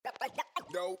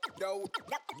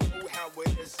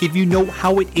If you know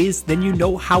how it is, then you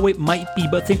know how it might be.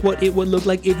 But think what it would look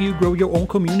like if you grow your own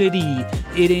community.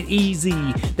 It ain't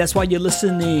easy. That's why you're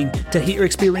listening to hear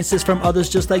experiences from others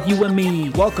just like you and me.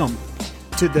 Welcome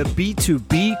to the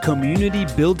B2B Community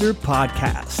Builder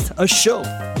Podcast, a show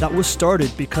that was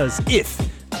started because if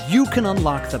you can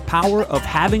unlock the power of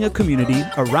having a community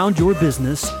around your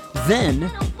business,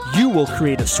 then you will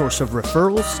create a source of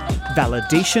referrals,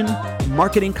 validation,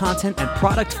 marketing content, and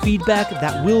product feedback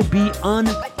that will be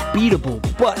unbeatable.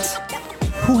 But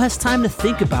who has time to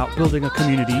think about building a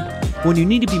community when you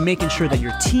need to be making sure that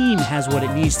your team has what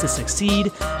it needs to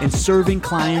succeed in serving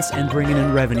clients and bringing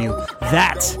in revenue?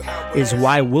 That is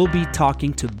why we'll be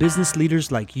talking to business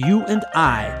leaders like you and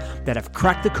I that have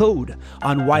cracked the code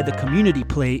on why the community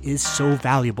play is so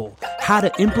valuable, how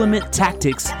to implement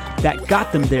tactics that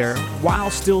got them there while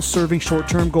still serving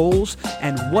short-term goals,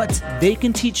 and what they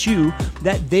can teach you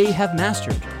that they have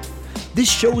mastered. This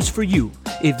show is for you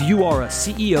if you are a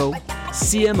CEO,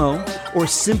 CMO, or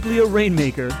simply a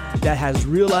rainmaker that has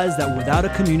realized that without a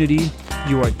community,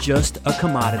 you are just a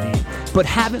commodity, but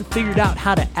haven't figured out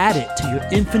how to add it to your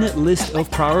infinite list of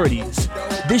priorities.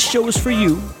 This show is for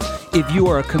you if you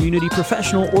are a community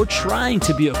professional or trying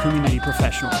to be a community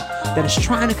professional that is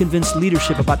trying to convince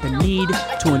leadership about the need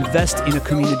to invest in a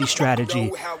community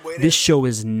strategy. This show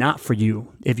is not for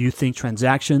you if you think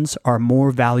transactions are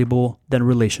more valuable than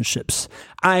relationships.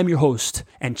 I am your host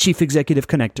and Chief Executive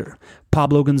Connector,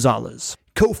 Pablo Gonzalez,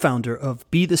 co-founder of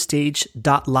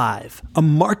BeTheStage.live, a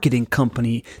marketing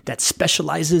company that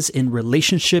specializes in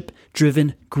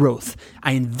relationship-driven growth.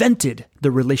 I invented the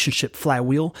relationship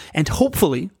flywheel, and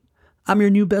hopefully, I'm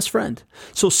your new best friend.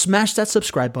 So smash that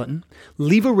subscribe button,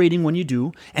 leave a rating when you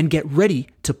do, and get ready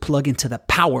to plug into the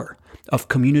power of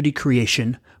community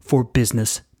creation for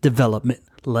business development.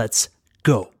 Let's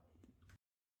go.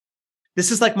 This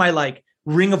is like my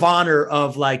ring of honor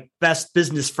of best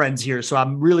business friends here. So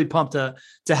I'm really pumped to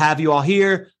have you all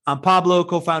here. I'm Pablo,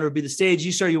 co-founder of Be The Stage.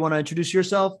 You, sir, you want to introduce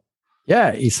yourself?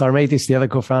 Yeah, Isar Meitis, the other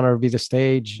co-founder of Be The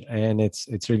Stage. And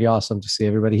it's really awesome to see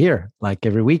everybody here like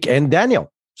every week. And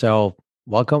Daniel. So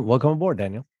welcome aboard,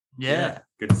 Daniel. Yeah.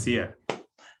 Good to see you.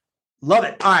 Love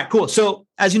it. All right, cool. So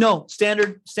as you know,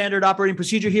 standard operating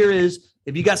procedure here is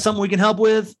if you got something we can help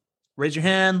with, raise your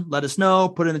hand, let us know,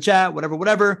 put it in the chat,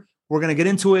 whatever. We're going to get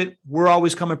into it. We're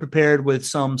always coming prepared with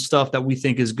some stuff that we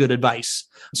think is good advice.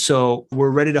 So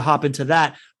we're ready to hop into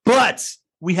that. But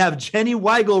we have Jenny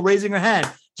Weigel raising her hand.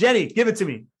 Jenny, give it to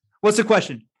me. What's the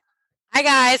question? Hi,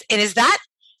 guys. And is that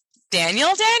Daniel?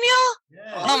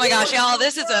 Yeah. Oh, my gosh, y'all.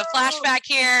 This is a flashback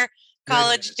here.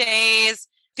 College days.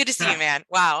 Good to see you, man.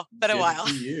 Wow. Been a while.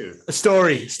 A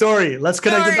story. Let's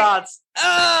connect the dots.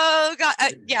 Oh, God.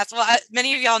 Yes. Well,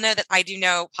 many of y'all know that I do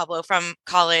know Pablo from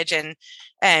college, and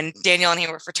Daniel and he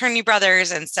were fraternity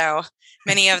brothers. And so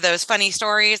many of those funny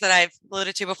stories that I've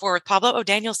alluded to before with Pablo,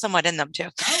 Daniel's somewhat in them too.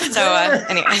 So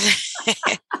anyway.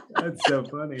 That's so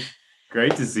funny.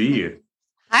 Great to see you.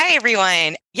 Hi,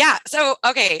 everyone. Yeah. So,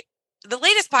 okay. The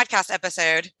latest podcast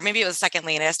episode, maybe it was the second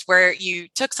latest, where you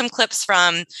took some clips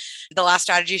from the last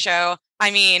strategy show.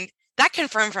 I mean, that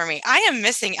confirmed for me, I am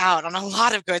missing out on a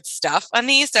lot of good stuff on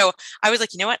these. So I was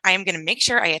like, you know what? I am going to make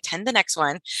sure I attend the next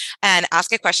one and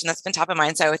ask a question that's been top of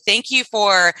mind. So thank you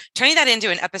for turning that into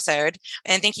an episode.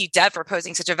 And thank you, Deb, for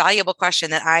posing such a valuable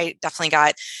question that I definitely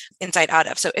got insight out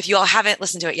of. So if you all haven't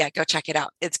listened to it yet, go check it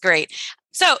out. It's great.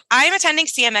 So I'm attending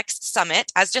CMX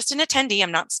Summit as just an attendee.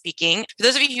 I'm not speaking. For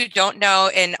those of you who don't know,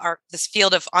 in this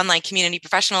field of online community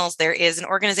professionals, there is an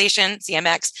organization,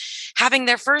 CMX, having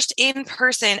their first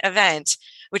in-person event,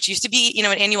 which used to be, an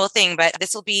annual thing, but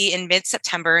this will be in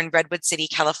mid-September in Redwood City,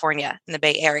 California, in the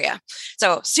Bay Area.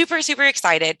 So super, super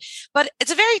excited. But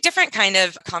it's a very different kind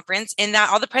of conference in that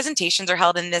all the presentations are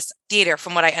held in this theater,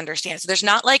 from what I understand. So there's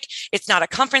not it's not a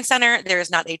conference center. There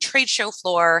is not a trade show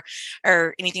floor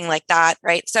or anything like that,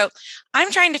 right? So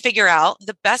I'm trying to figure out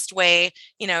the best way,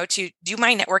 to do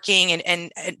my networking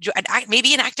and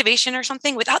maybe an activation or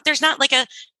something there's not like a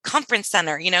conference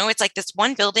center, it's like this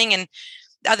one building and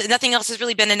nothing else has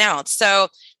really been announced. So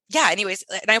yeah, anyways,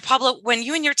 now Pablo, when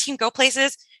you and your team go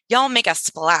places, y'all make a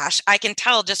splash. I can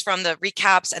tell just from the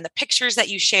recaps and the pictures that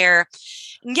you share.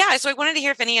 Yeah. So I wanted to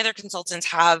hear if any other consultants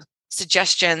have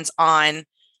suggestions on,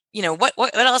 what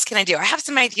else can I do? I have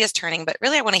some ideas turning, but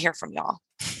really I want to hear from y'all.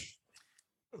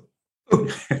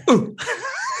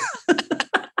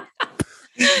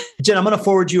 Jen, I'm going to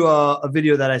forward you a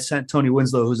video that I sent Tony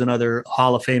Winslow, who's another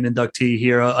Hall of Fame inductee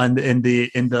here in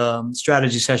the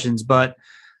strategy sessions. But a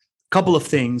couple of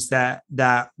things that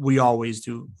we always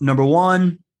do. Number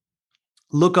one,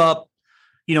 look up,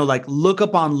 like look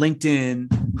up on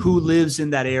LinkedIn who lives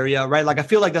in that area, right? Like, I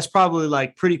feel like that's probably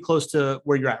like pretty close to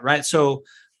where you're at, right? So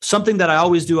something that I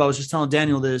always do, I was just telling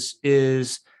Daniel this,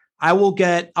 is I will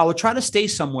try to stay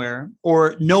somewhere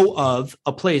or know of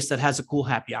a place that has a cool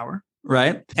happy hour,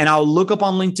 right? And I'll look up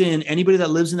on LinkedIn anybody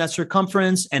that lives in that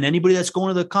circumference and anybody that's going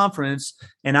to the conference,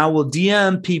 and I will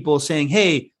DM people saying,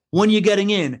 hey, when are you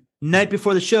getting in? Night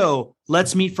before the show,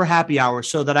 let's meet for happy hour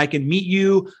so that I can meet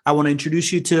you. I want to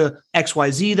introduce you to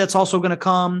XYZ that's also going to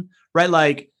come, right?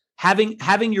 Like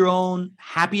having your own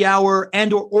happy hour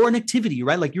and or an activity,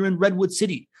 right? Like you're in Redwood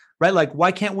City, right? Like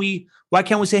why can't we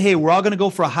say, hey, we're all going to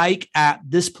go for a hike at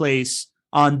this place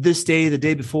on this day, the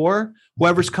day before?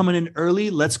 Whoever's coming in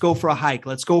early, let's go for a hike.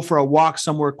 Let's go for a walk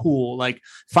somewhere cool. Like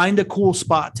find a cool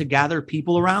spot to gather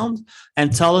people around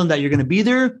and tell them that you're going to be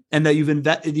there and that you've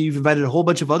invited a whole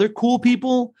bunch of other cool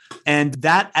people. And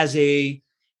that as a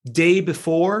day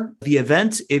before the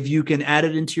event, if you can add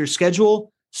it into your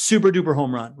schedule, super duper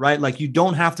home run, right? Like you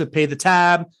don't have to pay the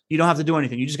tab. You don't have to do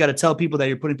anything. You just got to tell people that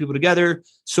you're putting people together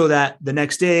so that the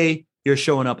next day you're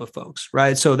showing up with folks,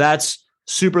 right? So that's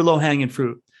super low hanging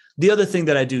fruit. The other thing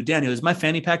that I do, Daniel, is my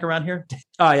fanny pack around here.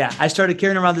 Oh yeah. I started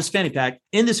carrying around this fanny pack.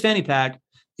 In this fanny pack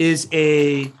is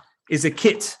a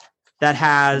kit that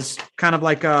has kind of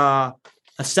like a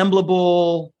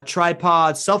assemblable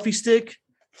tripod selfie stick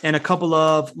and a couple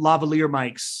of lavalier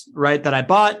mics, right? That I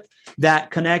bought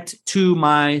that connect to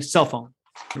my cell phone,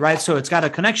 right? So it's got a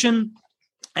connection.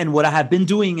 And what I have been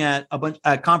doing at a bunch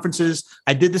at conferences,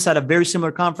 I did this at a very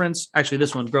similar conference. Actually,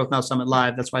 this one, Growth Now Summit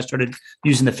Live. That's why I started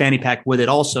using the fanny pack with it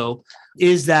also,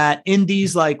 is that in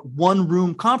these like one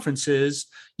room conferences,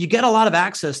 you get a lot of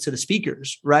access to the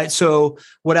speakers, right? So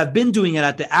what I've been doing it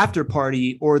at the after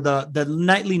party or the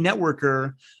nightly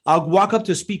networker, I'll walk up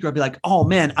to a speaker. I'll be like, oh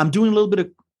man, I'm doing a little bit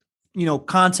of,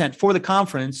 content for the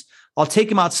conference. I'll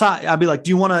take him outside. I'll be like, do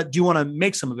you want to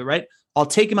make some of it? Right. I'll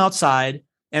take him outside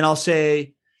and I'll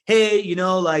say, hey,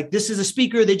 like this is a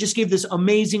speaker. They just gave this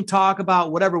amazing talk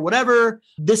about whatever.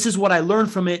 This is what I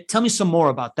learned from it. Tell me some more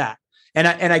about that. And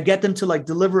I get them to like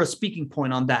deliver a speaking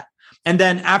point on that. And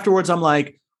then afterwards, I'm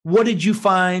like, what did you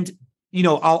find?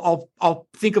 I'll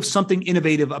think of something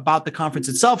innovative about the conference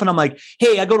itself. And I'm like,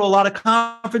 hey, I go to a lot of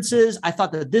conferences. I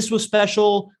thought that this was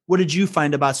special. What did you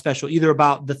find about special? Either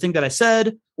about the thing that I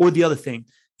said or the other thing.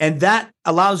 And that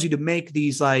allows you to make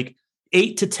these like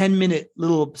 8 to 10 minute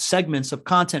little segments of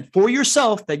content for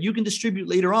yourself that you can distribute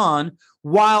later on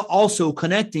while also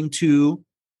connecting to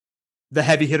the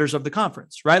heavy hitters of the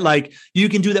conference, right? Like you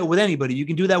can do that with anybody. You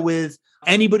can do that with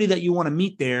anybody that you want to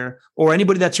meet there or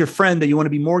anybody that's your friend that you want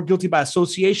to be more guilty by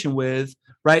association with,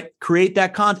 right? Create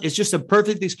that content. It's just a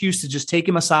perfect excuse to just take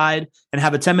him aside and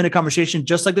have a 10-minute conversation,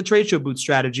 just like the trade show booth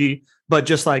strategy, but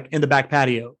just like in the back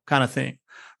patio kind of thing,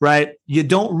 right? You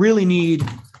don't really need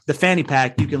the fanny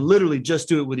pack. You can literally just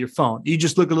do it with your phone. You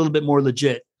just look a little bit more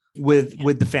legit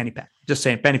with the fanny pack. Just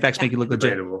saying, fanny packs make you look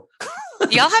legit.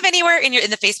 Do y'all have anywhere in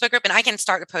the Facebook group, and I can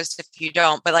start a post if you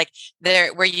don't, but like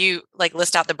there where you like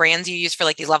list out the brands you use for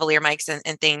like these lavalier mics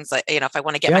and things like, if I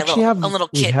want to get my little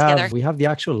kit together. We have the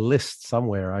actual list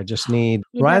somewhere. I just need,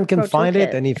 Ryan can find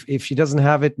it. And if she doesn't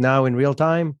have it now in real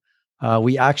time,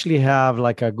 we actually have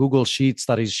like a Google Sheets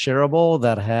that is shareable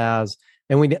that has,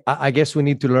 and I guess we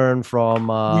need to learn from.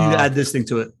 We need to add this thing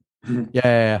to it.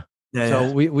 Yeah.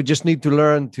 So we just need to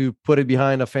learn to put it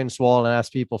behind a fence wall and ask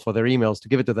people for their emails to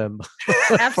give it to them.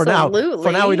 Absolutely.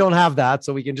 For now, we don't have that,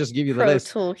 so we can just give you the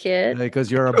list toolkit because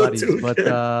you're our buddies. But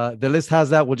the list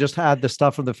has that. We'll just add the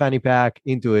stuff from the fanny pack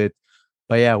into it.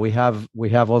 But yeah, we have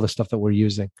all the stuff that we're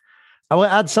using. I will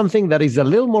add something that is a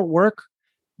little more work,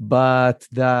 but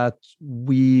that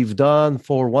we've done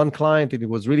for one client, and it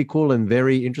was really cool and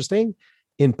very interesting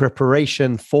in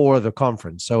preparation for the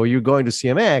conference. So you're going to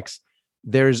CMX.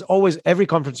 There's always, every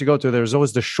conference you go to, there's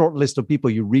always the short list of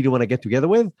people you really want to get together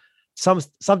with.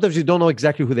 Sometimes you don't know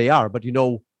exactly who they are, but you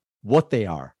know what they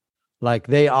are. Like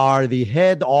they are the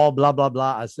head, all blah, blah,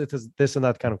 blah, as this and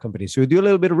that kind of company. So you do a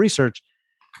little bit of research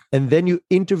and then you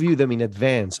interview them in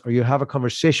advance, or you have a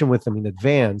conversation with them in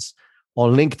advance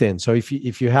on LinkedIn. So if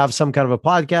you have some kind of a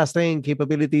podcasting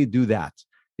capability, do that.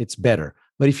 It's better.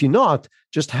 But if you're not,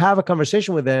 just have a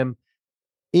conversation with them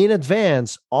in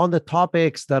advance on the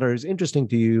topics that are interesting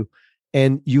to you.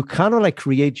 And you kind of like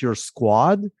create your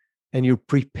squad and you're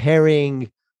preparing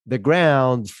the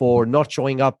ground for not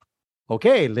showing up.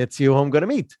 Okay, let's see who I'm going to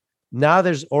meet. Now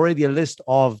there's already a list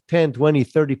of 10, 20,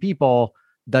 30 people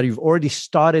that you've already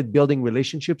started building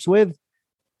relationships with.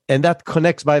 And that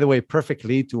connects, by the way,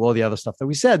 perfectly to all the other stuff that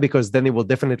we said, because then it will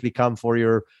definitely come for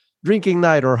your drinking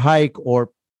night or hike or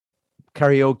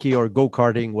karaoke or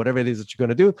go-karting, whatever it is that you're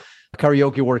going to do.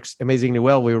 Karaoke works amazingly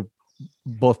well.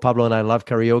 Both Pablo and I love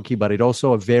karaoke, but it's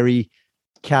also a very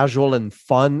casual and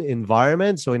fun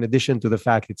environment. So in addition to the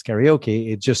fact it's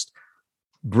karaoke, it just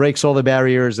breaks all the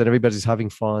barriers and everybody's having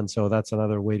fun. So that's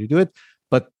another way to do it.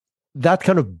 But that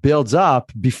kind of builds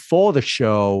up before the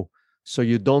show, so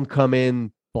you don't come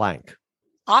in blank.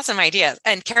 Awesome idea.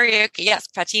 And karaoke, yes,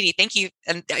 Patiti, thank you.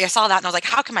 And I saw that and I was like,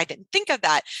 how come I didn't think of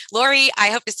that? Lori,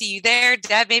 I hope to see you there.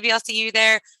 Deb, maybe I'll see you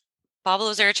there. Pablo,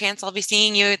 is there a chance I'll be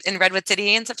seeing you in Redwood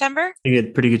City in September?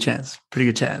 Pretty good chance.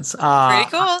 Pretty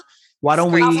cool. Why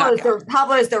don't we?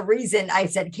 Pablo is the reason I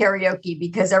said karaoke,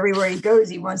 because everywhere he goes,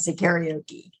 he wants to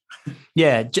karaoke.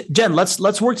 Yeah, Jen,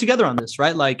 let's work together on this,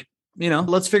 right? Like,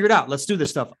 let's figure it out. Let's do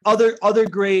this stuff. Other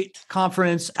great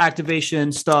conference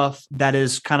activation stuff that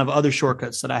is kind of other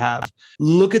shortcuts that I have.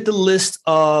 Look at the list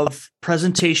of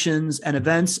presentations and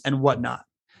events and whatnot.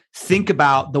 Think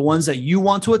about the ones that you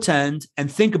want to attend and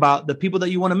think about the people that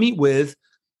you want to meet with,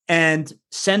 and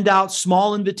send out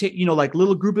small like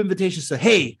little group invitations to,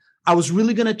 hey, I was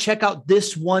really going to check out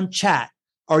this one chat.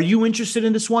 Are you interested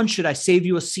in this one? Should I save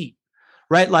you a seat?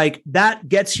 Right? Like that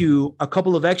gets you a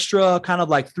couple of extra kind of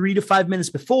like 3 to 5 minutes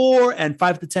before and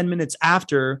 5 to 10 minutes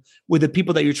after with the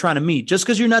people that you're trying to meet. Just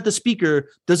because you're not the speaker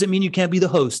doesn't mean you can't be the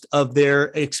host of their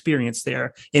experience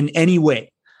there in any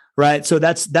way. Right. So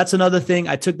that's another thing.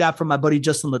 I took that from my buddy,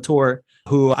 Justin Latour,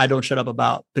 who I don't shut up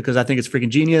about because I think it's freaking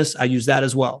genius. I use that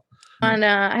as well. And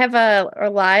I have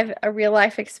a real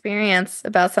life experience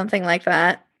about something like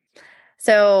that.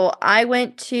 So I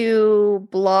went to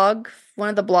one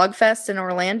of the blog fests in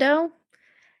Orlando,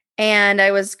 and I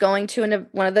was going to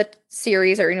one of the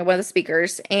series or one of the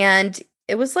speakers, and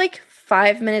it was like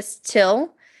 5 minutes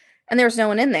till, and there was no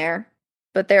one in there,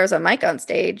 but there was a mic on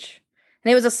stage.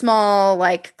 And it was a small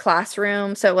like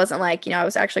classroom. So it wasn't like, I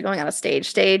was actually going on a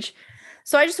stage.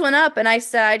 So I just went up and I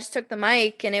just took the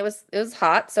mic, and it was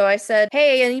hot. So I said,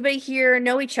 hey, anybody here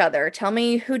know each other? Tell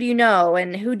me, who do you know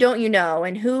and who don't you know?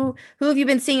 And who have you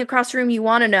been seeing across the room you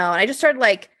want to know? And I just started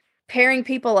like pairing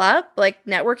people up, like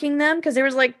networking them, because there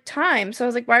was like time. So I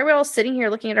was like, why are we all sitting here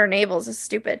looking at our navels? This is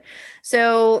stupid.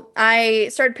 So I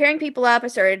started pairing people up. I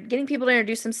started getting people to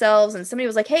introduce themselves, and somebody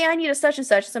was like, hey, I need a such and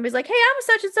such. And somebody's like, hey, I'm a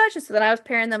such and such. And so then I was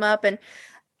pairing them up,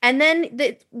 and then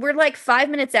we're like 5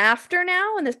 minutes after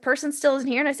now, and this person still isn't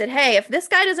here. And I said, hey, if this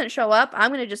guy doesn't show up, I'm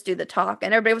going to just do the talk.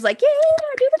 And everybody was like, yeah,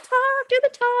 do the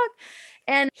talk.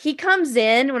 And he comes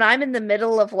in when I'm in the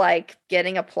middle of like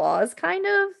getting applause kind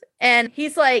of. And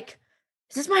he's like,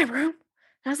 is this my room?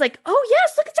 And I was like, oh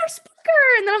yes, look, it's our speaker.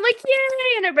 And then I'm like,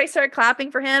 yay. And everybody started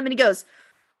clapping for him. And he goes,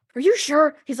 are you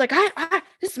sure? He's like,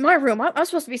 this is my room. I'm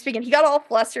supposed to be speaking. He got all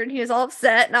flustered and he was all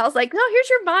upset. And I was like, no, here's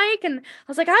your mic. And I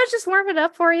was like, I was just warming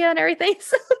up for you and everything.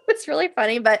 So it's really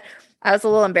funny. But I was a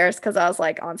little embarrassed because I was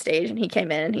like on stage, and he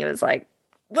came in and he was like,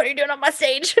 what are you doing on my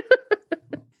stage?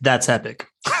 That's epic.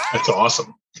 That's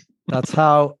awesome. That's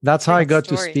how I got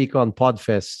to speak on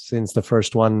Podfest since the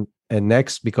first one and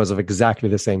next, because of exactly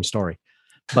the same story.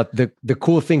 But the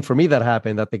cool thing for me that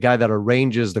happened, that the guy that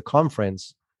arranges the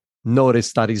conference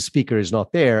noticed that his speaker is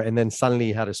not there, and then suddenly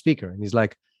he had a speaker, and he's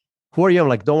like, who are you? I'm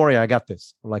like, don't worry, I got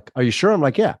this. I'm like, are you sure? I'm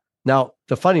like, yeah. Now,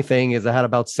 the funny thing is I had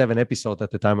about 7 episodes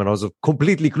at the time, and I was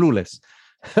completely clueless.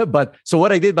 But so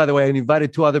what I did, by the way, I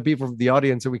invited 2 other people from the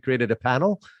audience, and we created a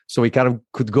panel so we kind of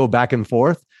could go back and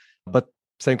forth. But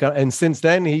same kind of, and since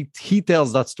then he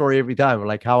tells that story every time,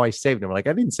 like how I saved him. I'm like,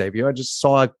 I didn't save you. I just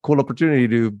saw a cool opportunity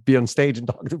to be on stage and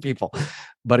talk to people.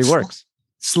 But it works.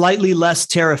 Slightly less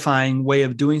terrifying way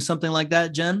of doing something like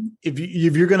that, Jen. If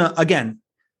you're gonna, again,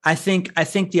 I think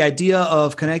the idea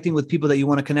of connecting with people that you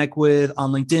want to connect with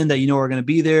on LinkedIn that are going to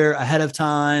be there ahead of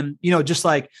time, just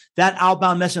like that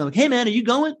outbound message, like, hey man, are you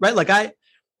going? Right? Like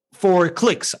for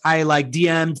clicks, I like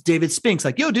DM'd David Spinks,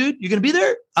 like, yo, dude, you're going to be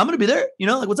there? I'm going to be there.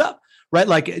 Like, what's up? Right?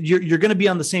 Like you're going to be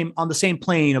on the same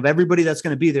plane of everybody that's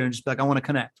going to be there, and just be like, I want to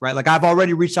connect. Right? Like I've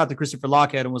already reached out to Christopher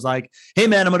Lockhead and was like, hey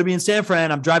man, I'm going to be in San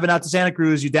Fran. I'm driving out to Santa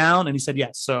Cruz. You down? And he said,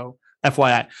 yes. So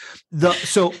FYI.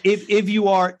 So if you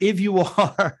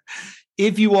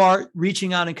are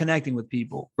reaching out and connecting with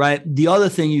people, right? The other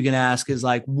thing you can ask is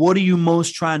like, what are you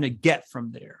most trying to get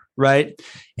from there? Right.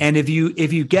 And if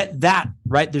you get that,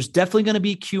 right, there's definitely going to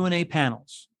be Q&A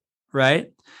panels.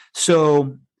 Right.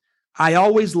 So I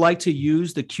always like to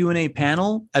use the Q&A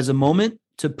panel as a moment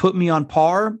to put me on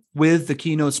par with the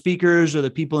keynote speakers or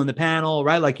the people in the panel,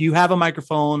 right? Like you have a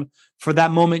microphone for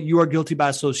that moment, you are guilty by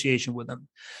association with them.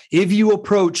 If you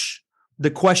approach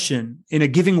the question in a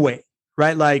giving way,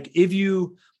 right? Like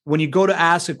when you go to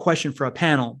ask a question for a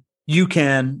panel, you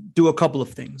can do a couple of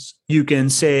things. You can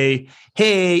say,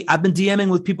 hey, I've been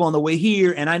DMing with people on the way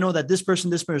here, and I know that this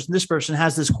person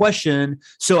has this question.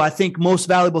 So I think most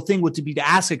valuable thing would be to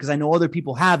ask it because I know other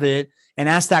people have it, and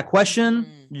ask that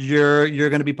question. You're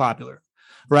going to be popular,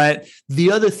 right?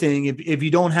 The other thing, if you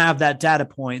don't have that data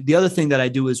point, the other thing that I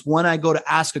do is when I go to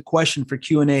ask a question for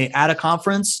Q&A at a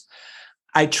conference,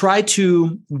 I try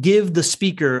to give the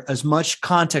speaker as much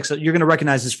context. You're going to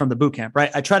recognize this from the bootcamp, right?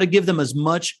 I try to give them as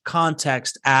much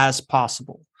context as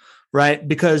possible, right?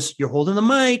 Because you're holding the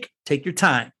mic, take your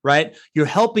time, right? You're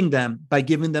helping them by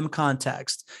giving them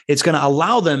context. It's going to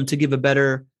allow them to give a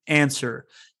better answer.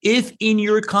 If in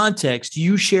your context,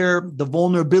 you share the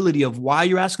vulnerability of why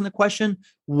you're asking the question,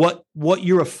 what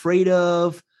you're afraid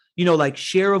of, like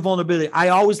share a vulnerability. I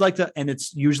always like to, and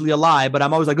it's usually a lie, but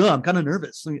I'm always like, oh, I'm kind of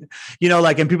nervous, and people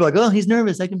are like, oh, he's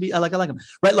nervous. I like him,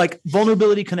 right? Like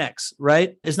vulnerability connects,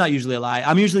 right? It's not usually a lie.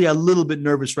 I'm usually a little bit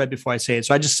nervous right before I say it.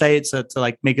 So I just say it to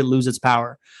like make it lose its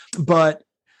power. But,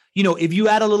 if you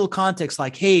add a little context,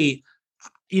 like, hey,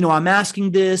 I'm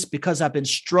asking this because I've been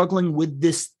struggling with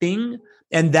this thing.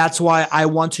 And that's why I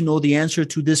want to know the answer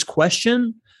to this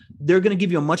question. They're going to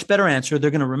give you a much better answer.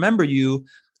 They're going to remember you.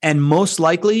 And most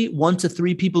likely 1 to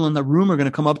 3 people in the room are going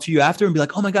to come up to you after and be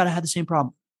like, oh my God, I had the same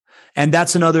problem. And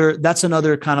that's another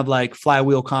kind of like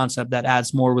flywheel concept that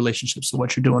adds more relationships to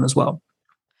what you're doing as well.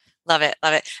 Love it.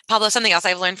 Love it. Pablo, something else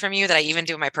I've learned from you that I even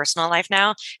do in my personal life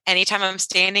now. Anytime I'm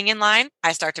standing in line,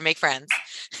 I start to make friends.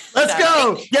 Let's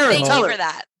go. Gareth, thank you for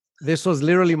that. This was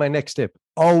literally my next tip.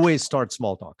 Always start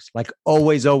small talks. Like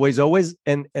always, always, always.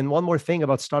 And one more thing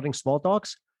about starting small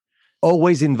talks,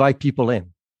 always invite people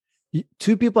in.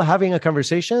 2 people having a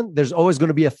conversation, there's always going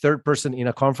to be a third person in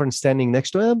a conference standing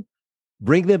next to them.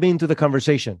 Bring them into the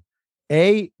conversation.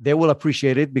 A, they will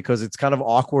appreciate it because it's kind of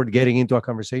awkward getting into a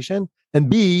conversation. And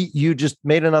B, you just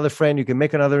made another friend. You can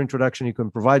make another introduction. You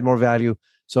can provide more value.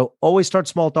 So always start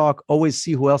small talk. Always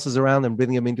see who else is around and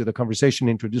bring them into the conversation.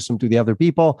 Introduce them to the other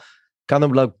people. Kind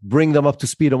of like bring them up to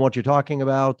speed on what you're talking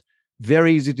about.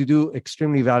 Very easy to do.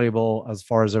 Extremely valuable as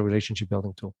far as a relationship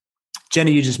building tool.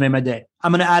 Jenny, you just made my day.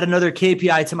 I'm going to add another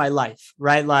KPI to my life,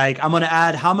 right? Like I'm going to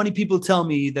add how many people tell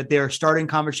me that they're starting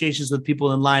conversations with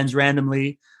people in lines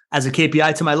randomly as a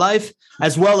KPI to my life,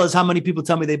 as well as how many people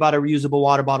tell me they bought a reusable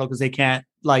water bottle because they can't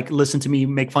like listen to me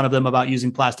make fun of them about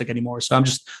using plastic anymore. So I'm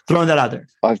just throwing that out there.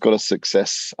 I've got a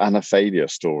success and a failure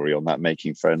story on that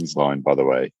making friends line, by the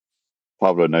way.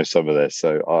 Pablo knows some of this.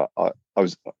 So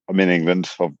I'm in England,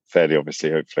 fairly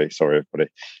obviously, hopefully. Sorry,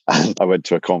 everybody. And I went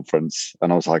to a conference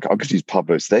and I was like, I could use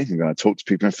Pablo's staging. I'm going to talk to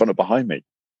people in front or behind me.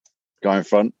 Guy in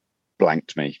front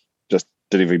blanked me, just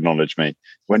didn't even acknowledge me.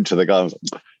 Went to the guy, I was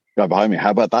like, guy behind me, how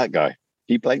about that guy?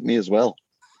 He blanked me as well.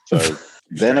 So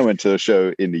then I went to a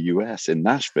show in the US, in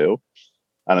Nashville,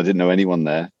 and I didn't know anyone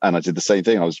there. And I did the same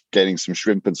thing. I was getting some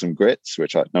shrimp and some grits,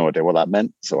 which I had no idea what that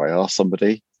meant. So I asked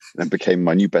somebody and became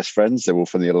my new best friends. They were all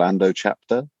from the Orlando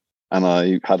chapter. And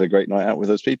I had a great night out with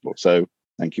those people. So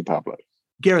thank you, Pablo.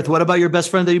 Gareth, what about your best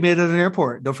friend that you made at an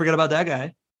airport? Don't forget about that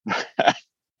guy.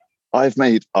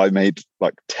 I made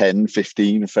like 10,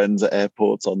 15 friends at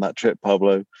airports on that trip,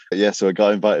 Pablo. Yeah, so a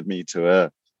guy invited me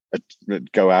to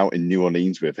go out in New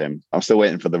Orleans with him. I'm still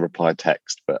waiting for the reply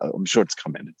text, but I'm sure it's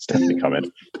coming. It's definitely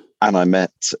coming. And I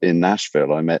met in Nashville,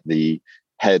 the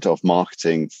head of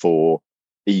marketing for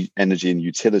energy and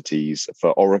utilities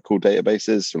for Oracle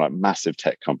databases, so like massive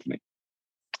tech company.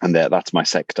 And that's my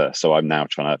sector. So I'm now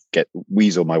trying to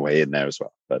weasel my way in there as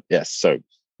well. But yes, so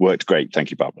worked great.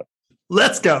 Thank you, Pablo.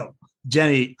 Let's go.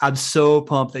 Jenny, I'm so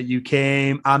pumped that you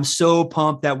came. I'm so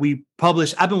pumped that we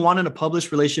published. I've been wanting to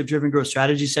publish relationship-driven growth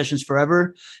strategy sessions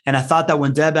forever. And I thought that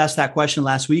when Deb asked that question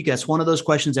last week, that's one of those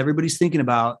questions everybody's thinking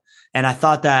about. And I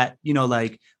thought that,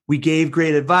 we gave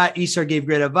great advice. Isar gave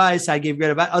great advice. I gave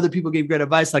great advice. Other people gave great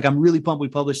advice. Like, I'm really pumped we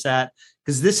published that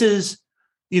because this is,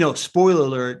 spoiler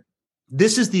alert,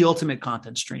 this is the ultimate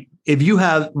content stream. If you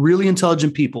have really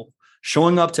intelligent people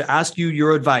showing up to ask you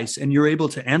your advice and you're able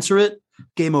to answer it,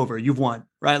 game over. You've won,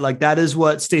 right? Like that is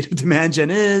what State of Demand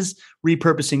Gen is,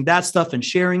 repurposing that stuff and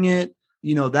sharing it.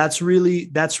 That's really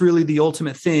the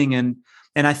ultimate thing. And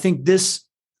I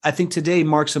think today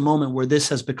marks a moment where this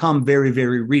has become very,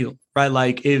 very real, right?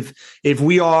 Like if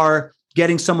we are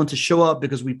getting someone to show up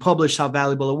because we published how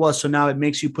valuable it was, so now it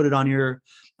makes you put it on your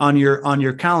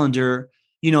calendar,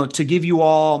 to give you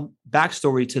all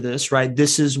backstory to this, right?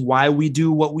 This is why we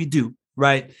do what we do,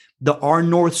 right? Our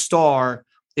North Star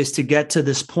is to get to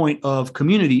this point of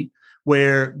community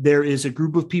where there is a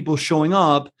group of people showing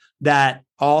up that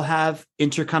all have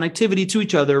interconnectivity to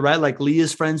each other, right? Like Lee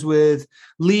is friends with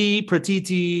Lee,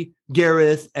 Pratiti,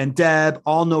 Gareth, and Deb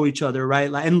all know each other,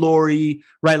 right? Like, and Lori,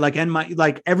 right? Like, and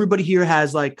like everybody here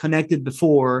has like connected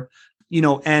before,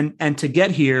 and to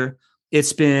get here,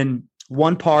 it's been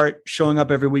one part showing up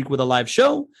every week with a live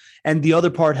show. And the other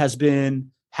part has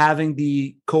been having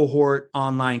the cohort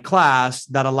online class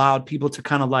that allowed people to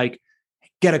kind of like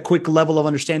get a quick level of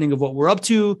understanding of what we're up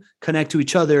to, connect to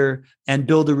each other, and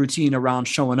build a routine around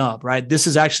showing up, right? This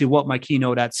is actually what my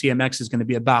keynote at CMX is going to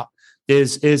be about,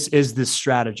 is this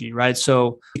strategy, right?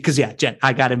 So, because Jen,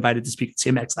 I got invited to speak at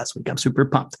CMX last week. I'm super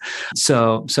pumped.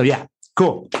 So yeah,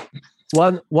 cool.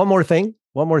 One more thing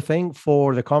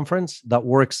for the conference that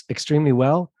works extremely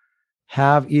well.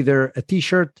 Have either a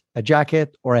t-shirt, a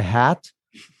jacket, or a hat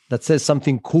that says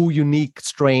something cool, unique,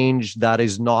 strange, that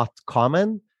is not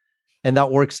common. And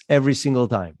that works every single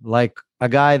time. Like a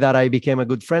guy that I became a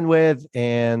good friend with,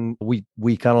 and we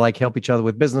kind of like help each other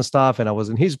with business stuff. And I was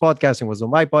in his podcast and was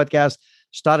on my podcast.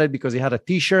 Started because he had a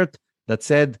t-shirt that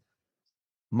said,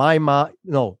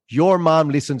 your mom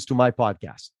listens to my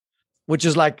podcast, which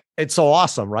is like, it's so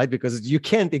awesome, right? Because you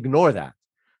can't ignore that.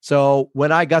 So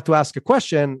when I got to ask a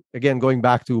question, again, going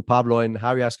back to Pablo and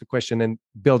how you ask a question and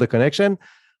build a connection,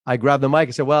 I grabbed the mic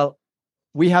and said, well,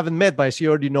 we haven't met, but I see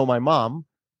you already know my mom.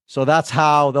 So that's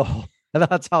how the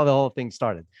whole thing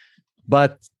started.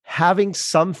 But having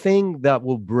something that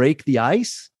will break the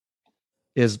ice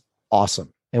is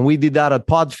awesome. And we did that at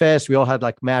PodFest. We all had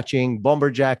like matching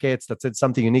bomber jackets that said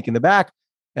something unique in the back.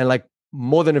 And like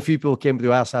more than a few people came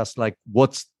to ask us like,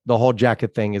 what's the whole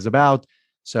jacket thing is about.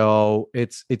 So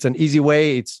it's an easy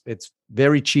way. It's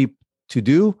very cheap to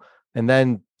do. And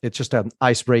then it's just an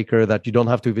icebreaker that you don't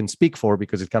have to even speak for,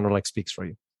 because it kind of like speaks for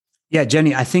you. Yeah,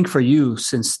 Jenny, I think for you,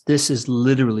 since this is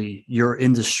literally your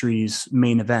industry's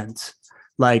main event,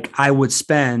 like I would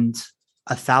spend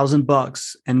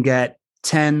 $1,000 and get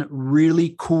 10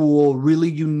 really cool, really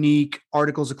unique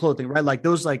articles of clothing, right? Like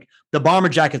those, like the bomber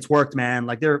jackets worked, man.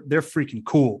 Like they're freaking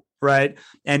cool, right?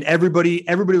 And everybody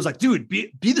was like, dude,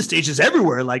 be the stages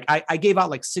everywhere. Like I gave out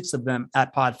like 6 of them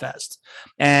at PodFest.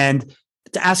 And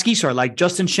to ask Isar, like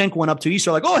Justin Schenk went up to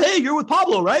Isar, like, oh, hey, you're with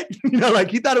Pablo, right?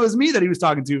 Like he thought it was me that he was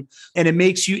talking to. And it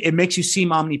makes you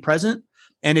seem omnipresent.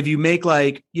 And if you make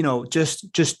like,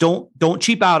 just don't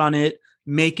cheap out on it.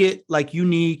 Make it like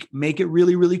unique, make it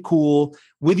really, really cool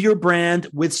with your brand,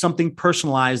 with something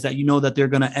personalized that that they're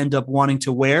going to end up wanting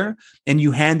to wear. And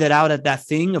you hand it out at that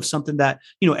thing of something that,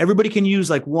 everybody can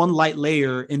use, like one light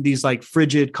layer in these like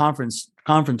frigid conference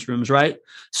rooms, right?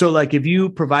 So like if you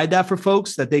provide that for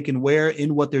folks that they can wear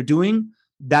in what they're doing,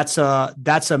 that's a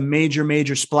major,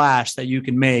 major splash that you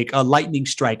can make, a lightning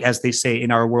strike, as they say in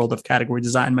our world of category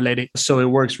design, Milady. So it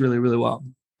works really, really well.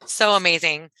 So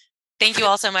amazing. Thank you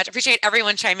all so much. Appreciate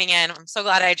everyone chiming in. I'm so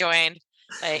glad I joined.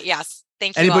 Yes.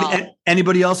 Thank you all.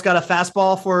 Anybody else got a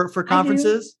fastball for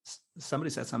conferences?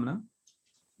 Somebody said something, huh?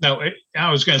 No,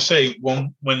 I was going to say,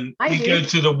 when we go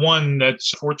to the one that's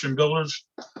Fortune Builders,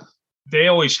 they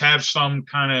always have some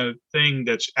kind of thing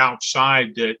that's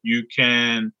outside that you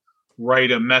can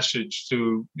write a message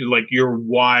to, like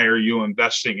why are you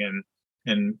investing in,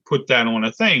 and put that on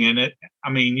a thing. And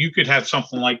you could have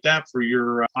something like that for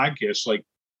your podcast, like,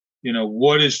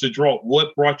 what is the draw?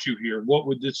 What brought you here? What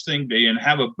would this thing be? And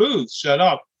have a booth set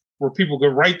up where people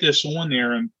could write this on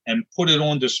there and put it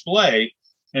on display.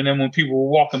 And then when people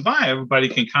were walking by, everybody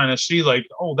can kind of see like,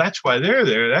 oh, that's why they're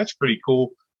there. That's pretty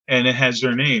cool. And it has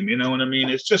their name. You know what I mean?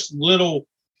 It's just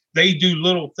they do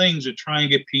little things to try and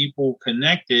get people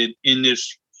connected in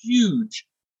this huge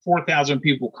 4,000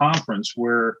 people conference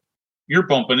where you're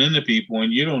bumping into people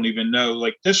and you don't even know,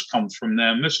 like, this comes from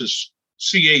them. This is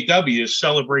CAW, is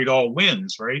Celebrate All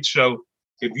Wins, right? So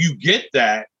if you get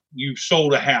that, you've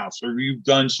sold a house or you've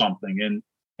done something,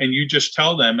 and you just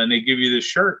tell them and they give you this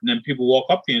shirt, and then people walk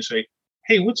up to you and say,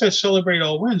 hey, what's that Celebrate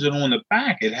All Wins? And on the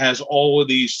back, it has all of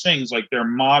these things, like their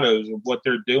mottos of what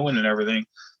they're doing and everything.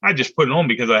 I just put it on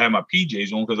because I had my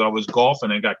PJs on because I was golfing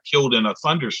and got killed in a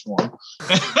thunderstorm.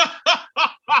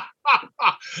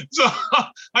 So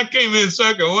I came in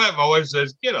soaking wet. My wife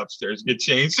says, get upstairs, get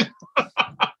changed.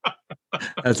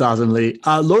 That's awesome, Lee.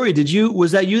 Lori,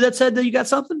 was that you that said that you got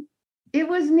something? It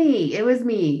was me.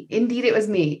 Indeed, it was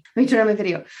me. Let me turn on my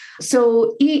video.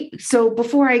 So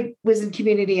before I was in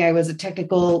community, I was a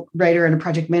technical writer and a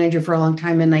project manager for a long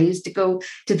time. And I used to go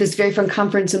to this very fun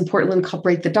conference in Portland called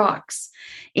Break the Docks.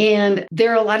 And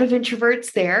there are a lot of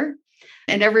introverts there.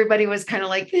 And everybody was kind of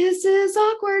like, this is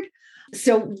awkward.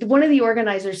 So one of the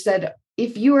organizers said,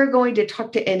 if you are going to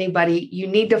talk to anybody, you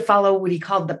need to follow what he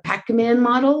called the Pac-Man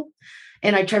model.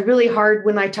 And I try really hard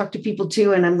when I talk to people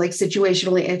too, and I'm like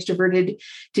situationally extroverted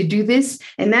to do this.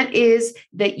 And that is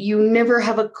that you never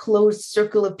have a closed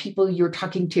circle of people you're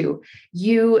talking to.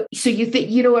 You think,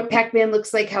 you know what Pac-Man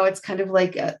looks like, how it's kind of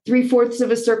like 3/4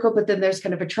 of a circle, but then there's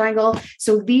kind of a triangle.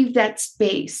 So leave that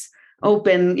space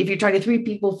open. If you're talking to 3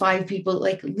 people, 5 people,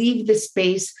 like leave the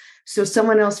space so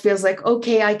someone else feels like,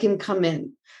 okay, I can come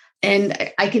in. And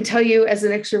I can tell you as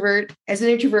an introvert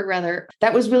rather,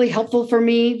 that was really helpful for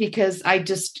me because I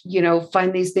just,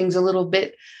 find these things a little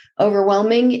bit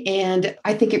overwhelming, and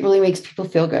I think it really makes people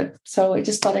feel good. So I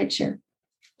just thought I'd share.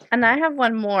 And I have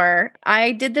one more.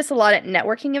 I did this a lot at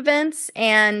networking events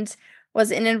and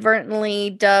was inadvertently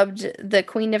dubbed the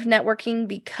queen of networking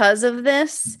because of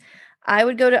this. I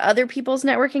would go to other people's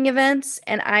networking events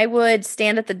and I would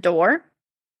stand at the door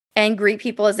and greet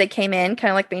people as they came in, kind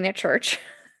of like being at church.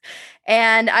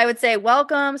 And I would say,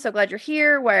 welcome, so glad you're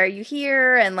here. Why are you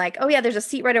here? And like, oh yeah, there's a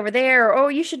seat right over there. Or, oh,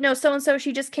 you should know so-and-so.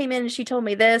 She just came in and she told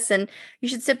me this and you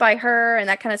should sit by her and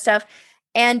that kind of stuff.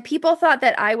 And people thought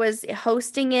that I was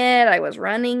hosting it. I was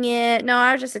running it. No,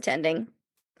 I was just attending.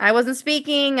 I wasn't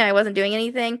speaking. I wasn't doing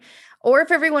anything. Or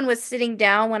if everyone was sitting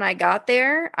down when I got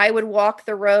there, I would walk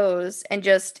the rows and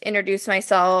just introduce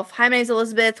myself. Hi, my name's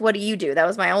Elizabeth. What do you do? That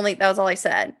was all I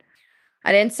said.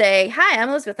 I didn't say, hi, I'm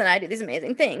Elizabeth and I do these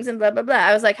amazing things and blah, blah, blah.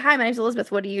 I was like, hi, my name's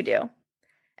Elizabeth. What do you do?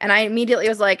 And I immediately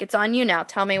was like, it's on you now.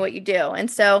 Tell me what you do. And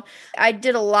so I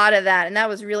did a lot of that. And that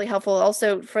was really helpful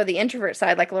also for the introvert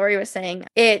side. Like Lori was saying,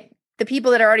 the people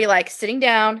that are already like sitting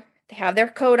down, they have their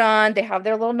coat on, they have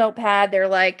their little notepad. They're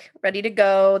like ready to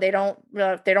go. They don't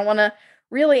want to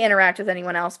really interact with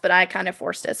anyone else, but I kind of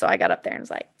forced it. So I got up there and was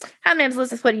like, hi, my name's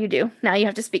Elizabeth. What do you do? Now you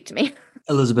have to speak to me.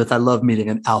 Elizabeth, I love meeting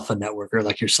an alpha networker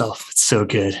like yourself. It's so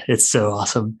good. It's so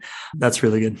awesome. That's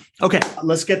really good. Okay,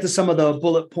 let's get to some of the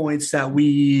bullet points that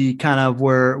we kind of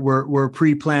were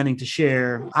pre-planning to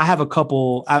share. I have a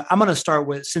couple. I'm going to start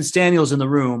with, since Daniel's in the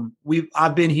room,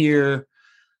 I've been here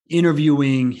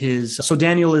interviewing so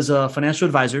Daniel is a financial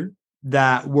advisor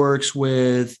that works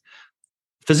with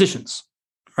physicians,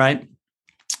 right?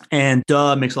 And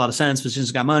makes a lot of sense.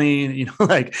 Physicians got money,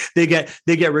 like they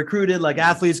get recruited, like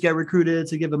athletes get recruited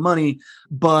to give them money.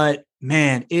 But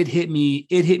man, it hit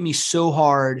me so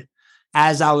hard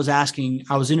as I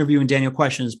was interviewing Daniel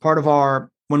questions. Part of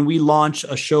when we launch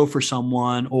a show for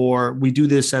someone, or we do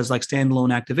this as like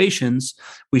standalone activations,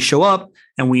 we show up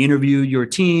and we interview your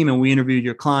team and we interview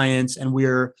your clients, and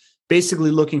we're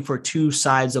basically looking for 2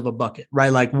 sides of a bucket,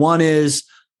 right? Like one is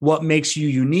what makes you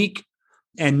unique.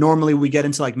 And normally we get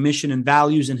into like mission and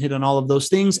values and hit on all of those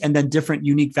things, and then different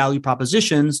unique value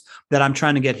propositions that I'm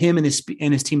trying to get him and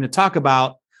his team to talk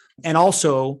about. And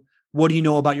also, what do you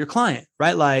know about your client,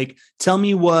 right? Like, tell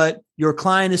me what your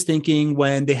client is thinking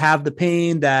when they have the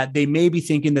pain that they may be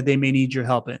thinking that they may need your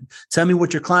help in. Tell me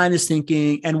what your client is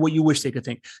thinking and what you wish they could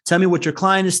think. Tell me what your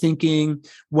client is thinking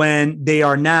when they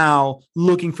are now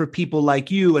looking for people like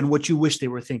you and what you wish they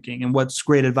were thinking and what's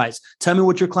great advice. Tell me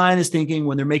what your client is thinking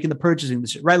when they're making the purchasing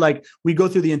decision, right? Like, we go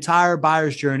through the entire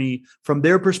buyer's journey from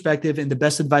their perspective and the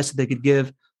best advice that they could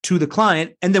give to the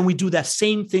client. And then we do that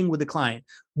same thing with the client.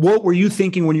 What were you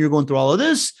thinking when you were going through all of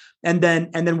this? And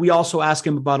then we also ask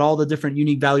him about all the different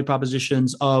unique value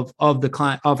propositions of the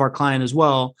client, of our client as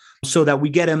well, so that we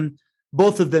get him,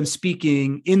 both of them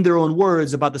speaking in their own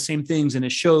words about the same things. And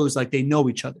it shows like they know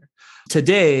each other.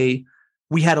 Today,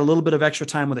 we had a little bit of extra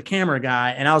time with a camera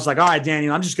guy, and I was like, all right,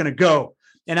 Daniel, I'm just going to go.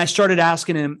 And I started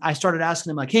asking him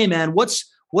like, hey man,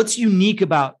 what's unique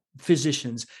about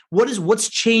physicians? What's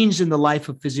changed in the life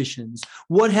of physicians?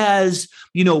 What has,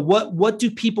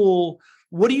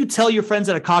 what do you tell your friends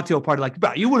at a cocktail party? Like,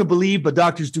 bro, you wouldn't believe, but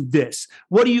doctors do this.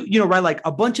 What do you, right? Like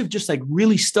a bunch of just like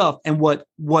really stuff. And what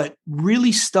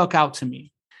really stuck out to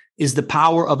me is the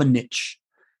power of a niche.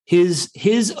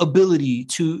 His ability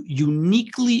to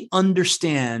uniquely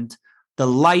understand the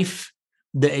life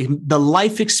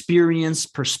experience,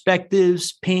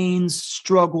 perspectives, pains,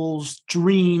 struggles,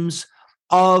 dreams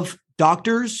of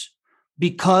doctors,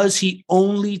 because he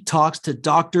only talks to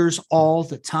doctors all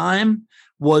the time,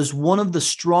 was one of the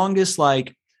strongest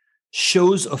like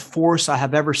shows of force I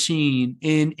have ever seen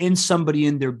in somebody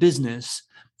in their business.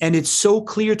 And it's so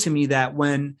clear to me that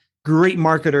when great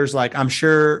marketers, like I'm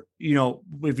sure,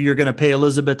 if you're going to pay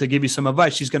Elizabeth to give you some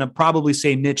advice, she's going to probably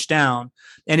say niche down.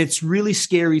 And it's really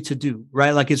scary to do,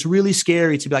 right? Like it's really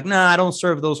scary to be like, nah, I don't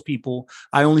serve those people.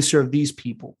 I only serve these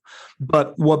people.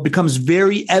 But what becomes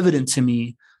very evident to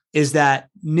me is that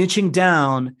niching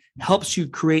down helps you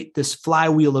create this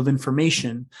flywheel of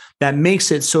information that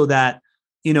makes it so that,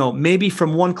 maybe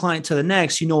from one client to the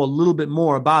next, a little bit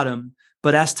more about them.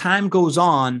 But as time goes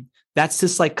on, that's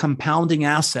this like compounding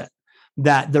asset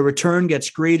that the return gets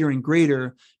greater and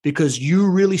greater because you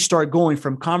really start going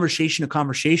from conversation to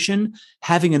conversation,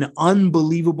 having an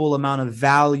unbelievable amount of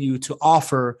value to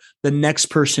offer the next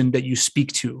person that you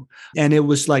speak to. And it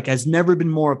was like, has never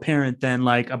been more apparent than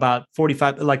like about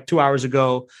 2 hours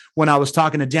ago when I was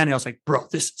talking to Danny. I was like, bro,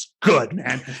 this is good,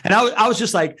 man. And I was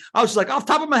just like, off the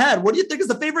top of my head, what do you think is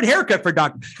the favorite haircut for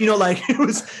Doc? Like it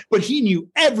was, but he knew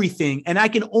everything. And I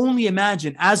can only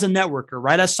imagine as a networker,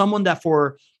 right? As someone that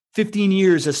for 15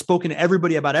 years has spoken to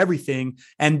everybody about everything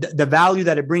and the value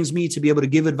that it brings me to be able to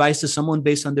give advice to someone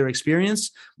based on their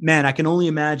experience, man, I can only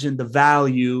imagine the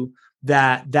value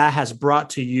that has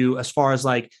brought to you as far as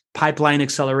like pipeline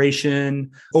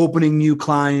acceleration, opening new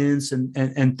clients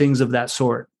and things of that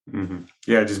sort. Mm-hmm.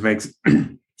 Yeah. It just makes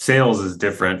sales is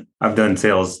different. I've done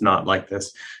sales not like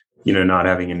this, not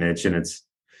having a niche, and it's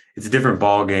a different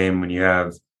ball game when you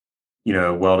have,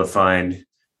 well-defined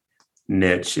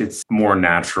niche. It's more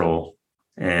natural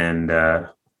and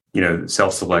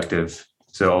self-selective.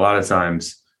 So a lot of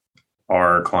times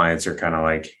our clients are kind of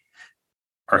like,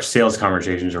 our sales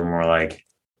conversations are more like,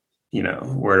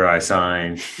 where do I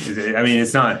sign?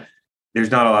 There's not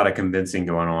a lot of convincing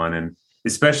going on. And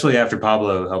especially after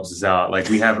Pablo helps us out, like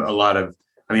we have a lot of,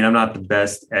 I'm not the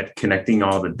best at connecting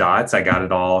all the dots. I got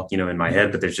it all, in my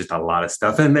head, but there's just a lot of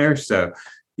stuff in there. So,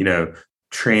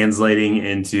 translating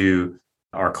into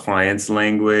our client's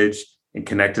language and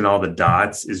connecting all the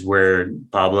dots is where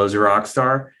Pablo's a rock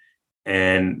star.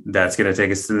 And that's going to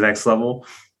take us to the next level.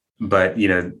 But,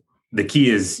 the key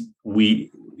is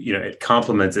it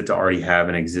complements it to already have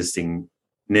an existing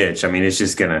niche. It's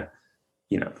just going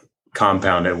to,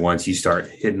 compound it once you start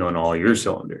hitting on all your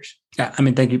cylinders. Yeah.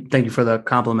 Thank you for the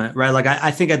compliment, right? Like,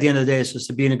 I think at the end of the day, it's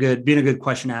just being a good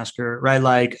question asker, right?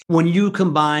 Like when you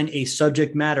combine a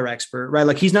subject matter expert, right?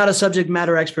 Like he's not a subject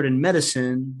matter expert in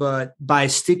medicine, but by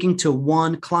sticking to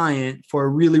one client for a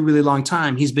really, really long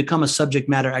time, he's become a subject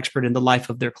matter expert in the life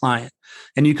of their client.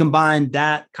 And you combine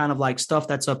that kind of like stuff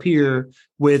that's up here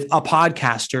with a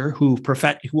podcaster who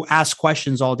asks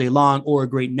questions all day long, or a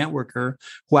great networker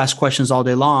who asks questions all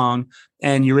day long,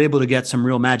 and you're able to get some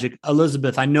real magic.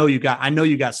 Elizabeth, I know you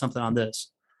got something on this.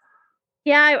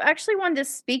 Yeah, I actually wanted to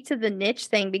speak to the niche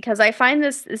thing because I find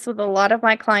this with a lot of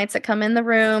my clients that come in the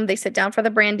room, they sit down for the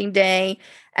branding day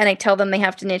and I tell them they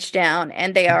have to niche down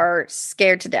and they are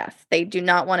scared to death. They do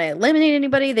not want to eliminate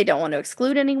anybody. They don't want to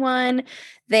exclude anyone.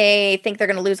 They think they're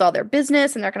going to lose all their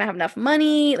business and they're going to have enough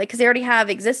money, like, because they already have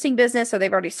existing business or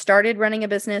they've already started running a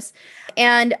business.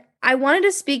 And I wanted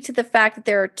to speak to the fact that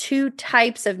there are two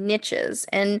types of niches.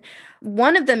 And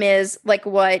one of them is like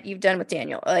what you've done with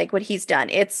Daniel, like what he's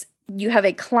done. It's you have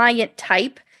a client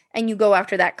type and you go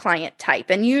after that client type.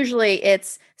 And usually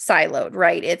it's siloed,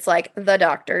 right? It's like the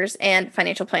doctors and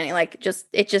financial planning,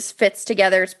 it just fits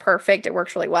together. It's perfect. It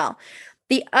works really well.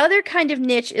 The other kind of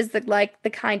niche is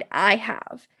the kind I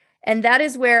have. And that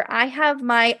is where I have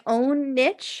my own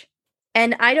niche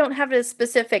and I don't have a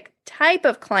specific type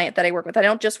of client that I work with. I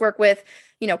don't just work with,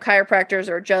 chiropractors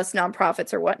or just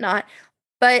nonprofits or whatnot.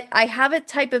 But I have a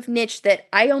type of niche that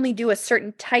I only do a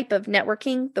certain type of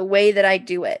networking the way that I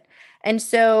do it. And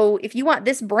so if you want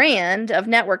this brand of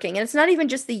networking, and it's not even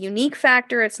just the unique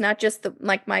factor, it's not just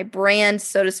my brand,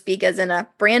 so to speak, as in a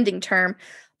branding term,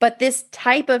 but this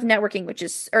type of networking,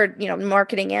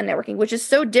 marketing and networking, which is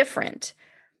so different,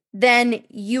 then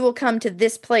you will come to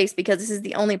this place because this is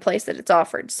the only place that it's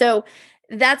offered. So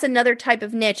that's another type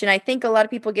of niche. And I think a lot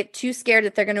of people get too scared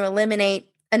that they're going to eliminate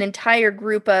an entire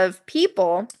group of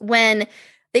people when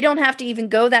they don't have to even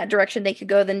go that direction. They could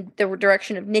go the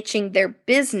direction of niching their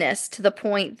business to the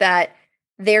point that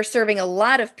they're serving a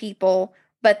lot of people,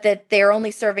 but that they're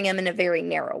only serving them in a very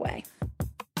narrow way.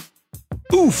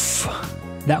 Oof.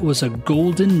 That was a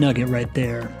golden nugget right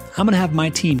there. I'm going to have my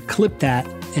team clip that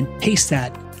and paste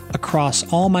that across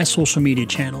all my social media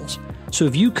channels. So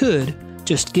if you could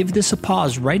just give this a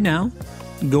pause right now,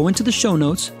 go into the show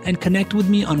notes and connect with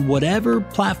me on whatever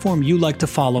platform you like to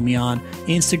follow me on.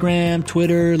 Instagram,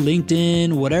 Twitter,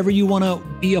 LinkedIn, whatever you want to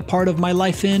be a part of my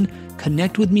life in,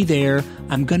 connect with me there.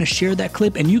 I'm going to share that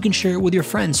clip and you can share it with your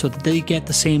friends so that they get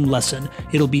the same lesson.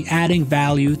 It'll be adding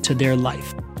value to their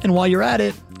life. And while you're at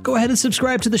it, go ahead and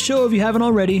subscribe to the show if you haven't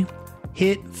already.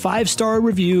 Hit 5-star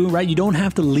review, right? You don't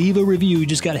have to leave a review. You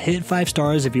just got to hit 5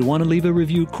 stars. If you want to leave a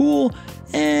review, cool.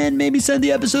 And maybe send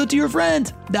the episode to your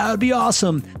friend. That would be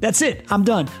awesome. That's it. I'm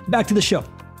done. Back to the show.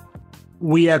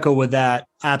 We echo with that.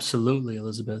 Absolutely,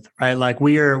 Elizabeth, right? Like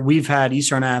we've had,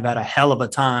 Easter and I have had a hell of a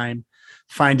time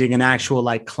finding an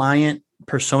actual client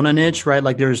persona niche, right?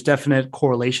 Like there's definite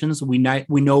correlations. We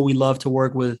know we love to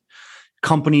work with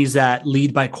companies that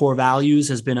lead by core values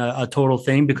has been a total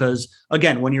thing, because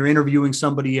again, when you're interviewing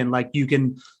somebody and like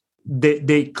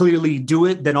they clearly do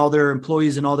it, then all their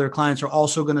employees and all their clients are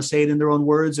also going to say it in their own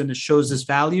words, and it shows this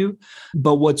value.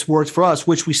 But what's worked for us,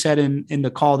 which we said in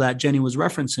the call that Jenny was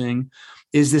referencing,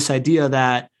 is this idea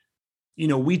that,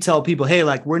 we tell people, hey,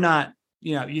 like, we're not,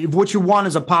 if what you want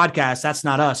is a podcast, that's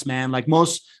not us, man. Like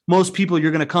most people you're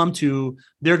going to come to,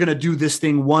 they're going to do this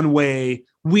thing one way.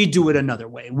 We do it another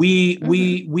way.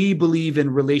 We believe in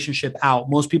relationship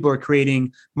out. Most people are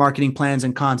creating marketing plans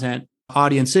and content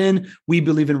audience in. We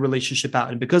believe in relationship out.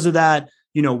 And because of that,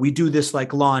 we do this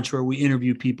like launch where we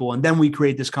interview people, and then we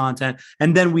create this content,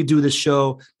 and then we do this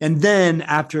show. And then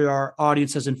after our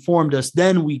audience has informed us,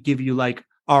 then we give you like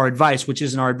our advice, which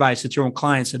isn't our advice. It's your own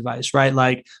client's advice, right?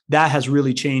 Like that has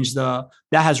really changed the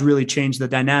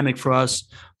dynamic for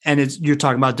us. And you're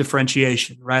talking about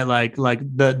differentiation, right? Like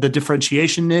the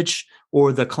differentiation niche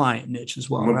or the client niche as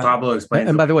well. When right? Pablo explains,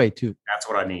 and by the way, too, that's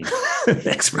what I need.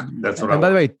 That's what and by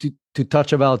the way, to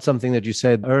touch about something that you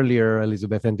said earlier,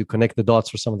 Elizabeth, and to connect the dots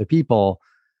for some of the people,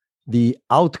 the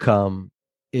outcome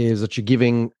is that you're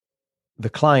giving the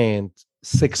client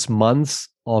 6 months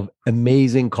of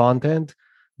amazing content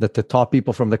that the top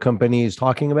people from the company is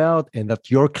talking about and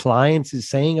that your clients is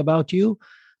saying about you.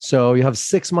 So you have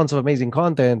 6 months of amazing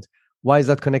content. Why is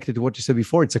that connected to what you said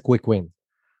before? It's a quick win,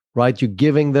 right? You're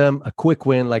giving them a quick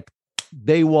win, like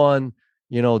day one.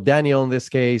 Daniel, in this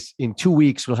case, in 2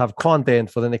 weeks, will have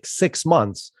content for the next 6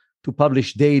 months to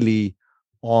publish daily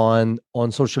on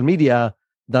social media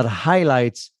that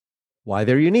highlights why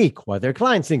they're unique, why their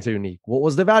clients think they're unique. What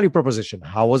was the value proposition?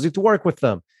 How was it to work with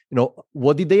them?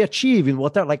 What did they achieve in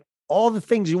what they're like, all the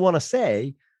things you want to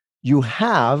say, you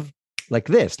have like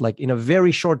this, like in a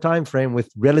very short time frame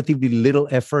with relatively little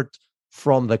effort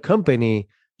from the company,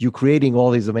 you creating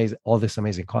all this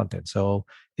amazing content. So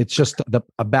it's just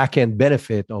a back-end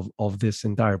benefit of this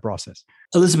entire process.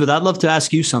 Elizabeth, I'd love to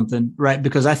ask you something, right?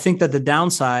 Because I think that the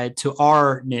downside to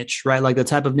our niche, right, like the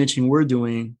type of niching we're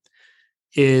doing,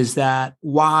 is that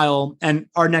and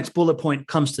our next bullet point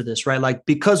comes to this, right? Like,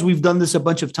 because we've done this a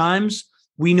bunch of times,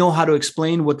 we know how to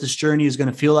explain what this journey is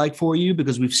going to feel like for you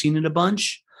because we've seen it a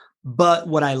bunch. But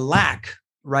what I lack,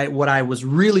 right, what I was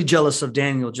really jealous of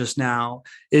Daniel just now,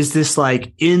 is this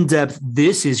like in-depth,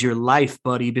 this is your life,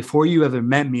 buddy. Before you ever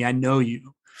met me, I know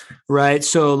you, right?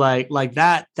 So like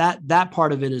that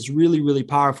part of it is really, really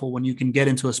powerful when you can get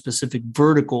into a specific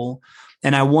vertical.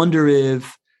 And I wonder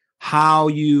if how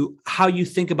you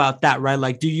think about that, right?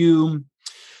 Like, do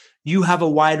you have a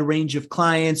wide range of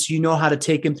clients, how to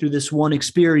take them through this one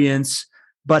experience,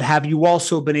 but have you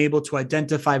also been able to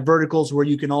identify verticals where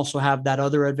you can also have that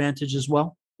other advantage as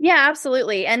well? Yeah,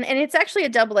 absolutely. And it's actually a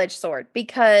double-edged sword,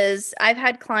 because I've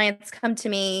had clients come to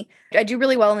me. I do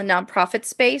really well in the nonprofit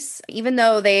space, even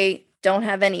though they don't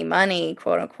have any money,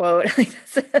 quote unquote.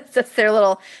 That's their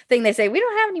little thing. They say, we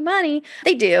don't have any money.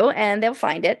 They do, and they'll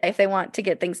find it if they want to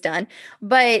get things done.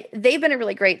 But they've been a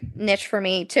really great niche for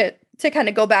me to kind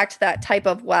of go back to that type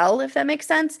of well, if that makes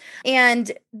sense.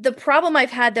 And the problem I've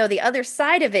had, though, the other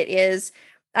side of it is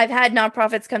I've had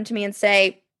nonprofits come to me and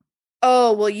say,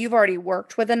 oh, well, you've already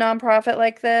worked with a nonprofit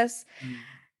like this.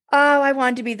 Oh, I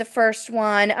wanted to be the first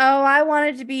one. Oh, I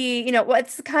wanted to be,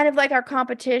 it's kind of like our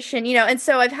competition, And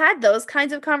so I've had those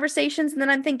kinds of conversations. And then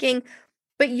I'm thinking,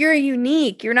 but you're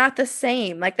unique. You're not the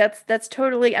same. Like that's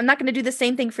totally, I'm not going to do the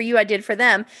same thing for you I did for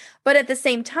them. But at the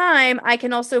same time, I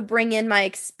can also bring in my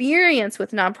experience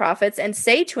with nonprofits and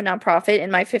say to a nonprofit in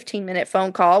my 15-minute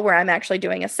phone call where I'm actually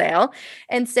doing a sale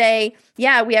and say,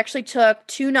 yeah, we actually took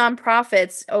 2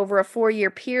 nonprofits over a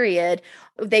 4-year period.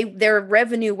 Their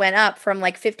revenue went up from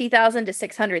like 50,000 to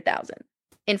 600,000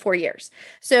 in 4 years.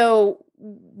 So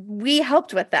we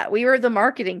helped with that. We were the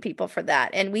marketing people for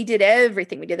that. And we did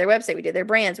everything. We did their website, we did their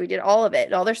brands, we did all of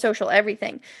it, all their social,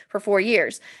 everything for 4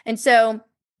 years. And so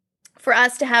for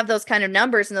us to have those kind of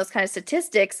numbers and those kind of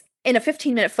statistics in a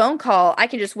 15-minute phone call, I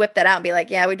can just whip that out and be like,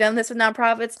 yeah, we've done this with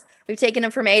nonprofits. We've taken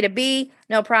them from A to B,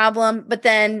 no problem. But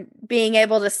then being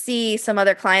able to see some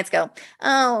other clients go,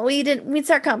 oh, it's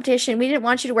our competition. We didn't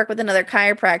want you to work with another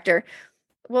chiropractor.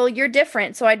 Well, you're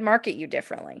different, so I'd market you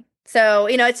differently. So,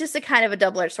 it's just a kind of a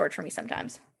double-edged sword for me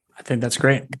sometimes. I think that's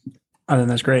great.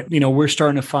 We're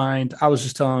starting to find, I was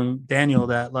just telling Daniel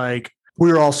that like,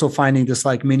 we're also finding this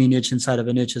like mini niche inside of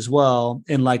a niche as well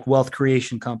in like wealth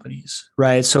creation companies,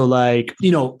 right? So like,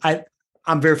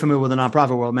 I'm very familiar with the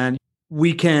nonprofit world, man.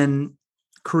 We can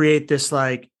create this,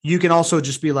 like, you can also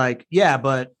just be like, yeah,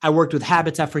 but I worked with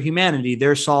Habitat for Humanity.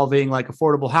 They're solving like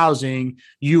affordable housing.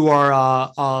 You are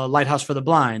a Lighthouse for the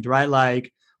Blind, right?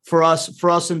 Like for us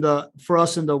in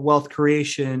the wealth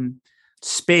creation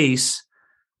space,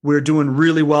 we're doing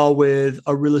really well with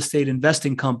a real estate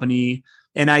investing company,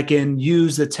 and I can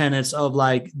use the tenets of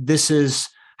like, this is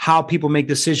how people make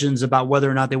decisions about whether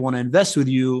or not they want to invest with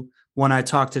you when I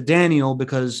talk to Daniel,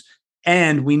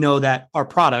 and we know that our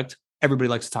product, everybody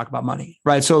likes to talk about money,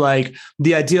 right? So like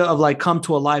the idea of like come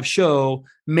to a live show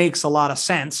makes a lot of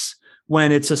sense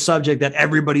when it's a subject that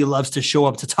everybody loves to show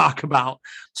up to talk about.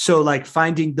 So like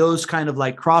finding those kind of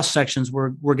like cross sections,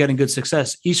 we're getting good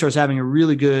success. eStar's having a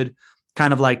really good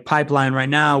kind of like pipeline right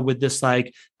now with this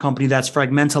like company that's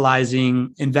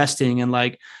fragmentalizing investing and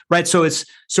like, right. So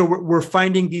we're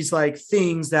finding these like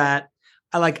things that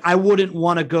I wouldn't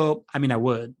want to go. I mean, I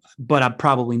would, but I'm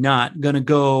probably not going to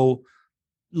go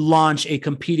launch a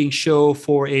competing show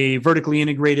for a vertically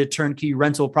integrated turnkey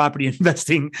rental property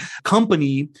investing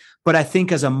company. But I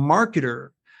think as a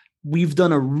marketer, we've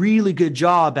done a really good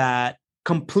job at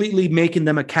completely making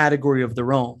them a category of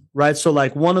their own, right? So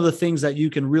like one of the things that you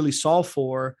can really solve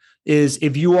for is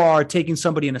if you are taking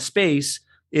somebody in a space,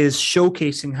 is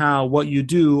showcasing how what you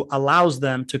do allows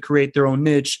them to create their own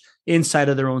niche inside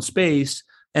of their own space.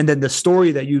 And then the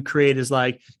story that you create is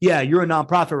like, yeah, you're a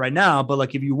nonprofit right now, but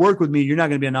like if you work with me, you're not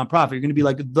going to be a nonprofit. You're going to be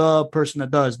like the person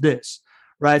that does this,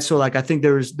 right? So like I think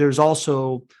there's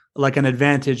also like an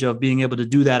advantage of being able to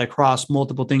do that across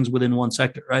multiple things within one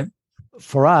sector, right?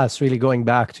 For us, really going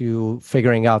back to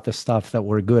figuring out the stuff that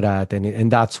we're good at,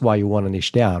 and that's why you want to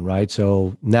niche down, right?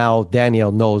 So now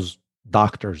Daniel knows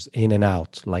doctors in and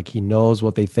out. Like he knows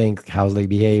what they think, how they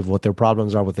behave, what their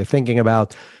problems are, what they're thinking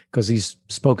about, because he's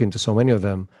spoken to so many of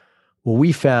them. What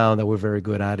we found that we're very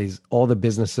good at is all the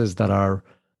businesses that are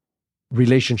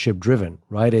relationship driven,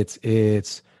 right?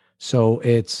 It's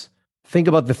think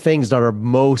about the things that are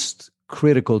most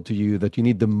critical to you, that you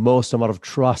need the most amount of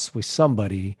trust with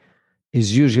somebody,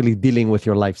 is usually dealing with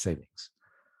your life savings,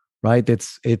 right?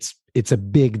 It's a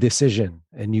big decision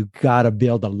and you got to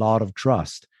build a lot of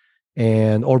trust.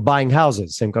 Or buying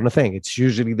houses, same kind of thing. It's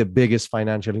usually the biggest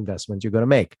financial investment you're going to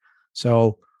make.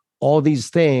 So all these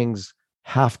things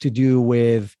have to do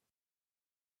with,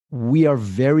 we are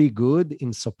very good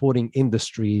in supporting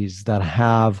industries that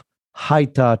have high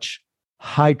touch,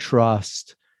 high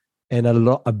trust, and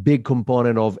a big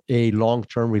component of a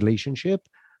long-term relationship,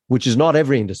 which is not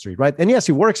every industry, right? And yes,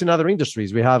 it works in other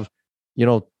industries. We have,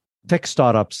 tech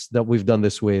startups that we've done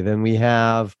this with, and we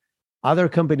have other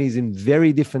companies in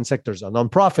very different sectors, a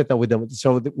nonprofit that we've done.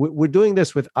 So we're doing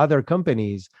this with other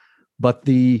companies, but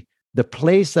the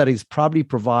place that is probably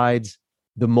provides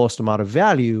the most amount of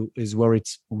value is where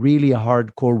it's really a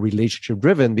hardcore relationship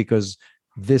driven, because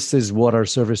this is what our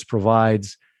service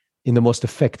provides in the most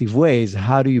effective ways.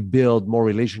 How do you build more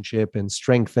relationship and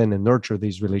strengthen and nurture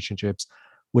these relationships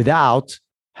without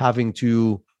having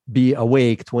to be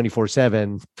awake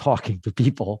 24/7 talking to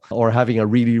people, or having a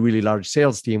really, really large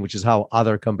sales team, which is how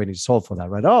other companies solve for that,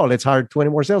 right? Oh, let's hire 20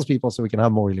 more salespeople so we can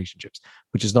have more relationships,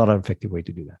 which is not an effective way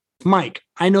to do that. Mike,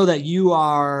 I know that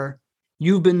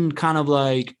you've been kind of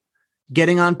like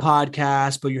getting on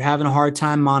podcasts, but you're having a hard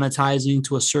time monetizing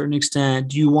to a certain extent.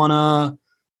 Do you want to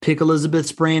pick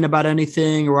Elizabeth's brain about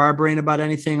anything, or our brain about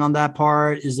anything on that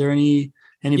part? Is there any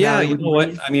yeah, you know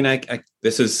what? I mean, I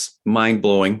this is mind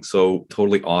blowing. So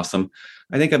totally awesome.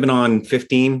 I think I've been on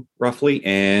 15 roughly,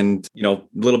 and a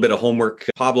little bit of homework.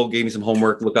 Pablo gave me some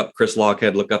homework. Look up Chris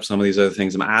Lochhead. Look up some of these other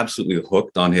things. I'm absolutely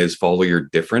hooked on his Follow Your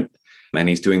Different, and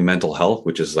he's doing mental health,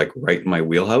 which is like right in my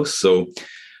wheelhouse. So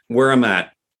where I'm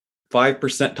at,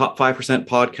 5%, top 5%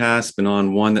 podcast. Been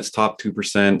on one that's top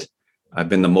 2%. I've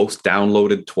been the most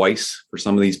downloaded twice for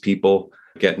some of these people,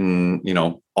 getting,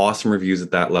 awesome reviews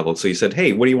at that level. So he said,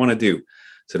 hey, what do you want to do? I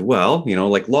said, well,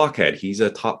 like Lochhead, he's a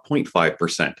top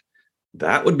 0.5%.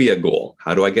 That would be a goal.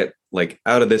 How do I get like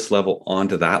out of this level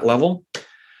onto that level?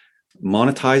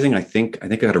 Monetizing, I think I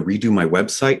got to redo my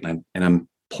website, and I'm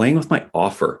playing with my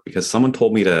offer, because someone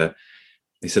told me they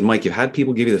said, Mike, you've had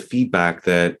people give you the feedback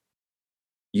that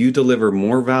you deliver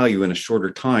more value in a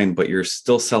shorter time, but you're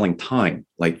still selling time.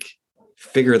 Like,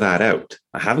 figure that out.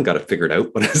 I haven't got it figured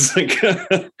out, but it's like,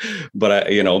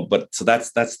 but so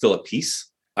that's still a piece.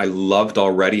 I loved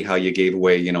already how you gave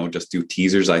away, just do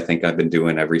teasers. I think I've been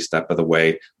doing every step of the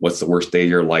way. What's the worst day of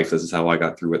your life? This is how I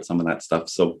got through with some of that stuff.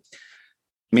 So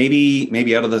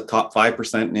maybe out of the top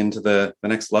 5% and into the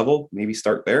next level, maybe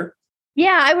start there.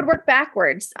 Yeah, I would work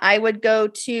backwards. I would go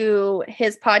to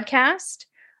his podcast,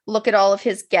 look at all of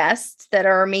his guests that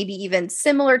are maybe even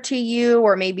similar to you,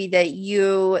 or maybe that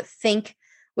you think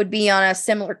would be on a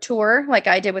similar tour like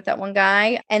I did with that one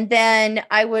guy. And then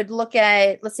I would look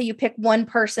at, let's say you pick one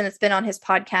person that's been on his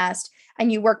podcast,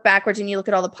 and you work backwards and you look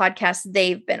at all the podcasts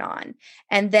they've been on.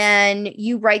 And then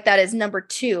you write that as number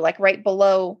 2, like right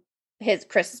below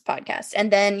Chris's podcast.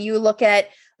 And then you look at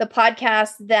the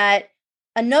podcast that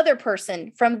another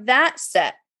person from that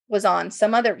set was on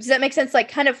some other. Does that make sense? Like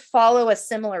kind of follow a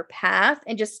similar path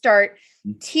and just start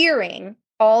tiering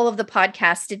all of the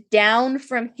podcasts down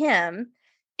from him.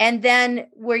 And then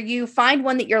where you find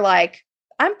one that you're like,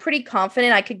 I'm pretty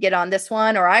confident I could get on this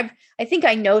one, or I think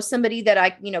I know somebody that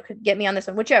I, could get me on this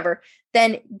one, whichever,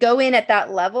 then go in at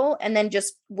that level and then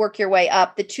just work your way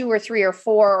up the 2 or 3 or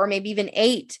 4, or maybe even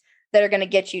 8 that are going to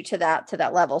get you to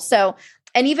that level. So,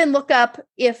 and even look up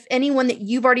if anyone that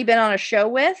you've already been on a show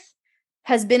with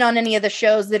has been on any of the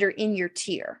shows that are in your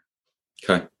tier.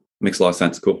 Okay. Makes a lot of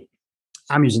sense. Cool.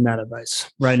 I'm using that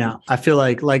advice right now. I feel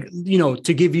like,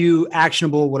 to give you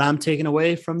actionable, what I'm taking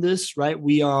away from this, right?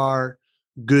 We are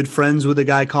good friends with a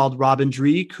guy called Robin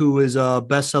Dreek, who is a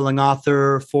best-selling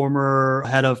author, former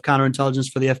head of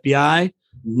counterintelligence for the FBI.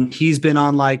 Mm-hmm. He's been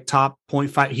on top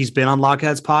 0.5. He's been on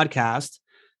Lockheed's podcast,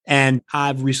 and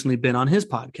I've recently been on his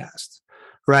podcast,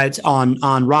 right?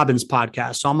 On Robin's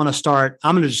podcast. So I'm going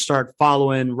to just start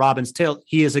following Robin's tail.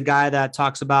 He is a guy that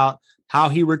talks about how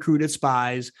he recruited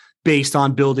spies based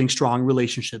on building strong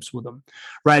relationships with them,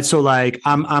 right? So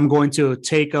I'm going to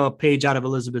take a page out of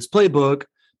Elizabeth's playbook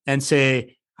and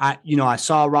say, I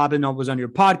saw Robin was on your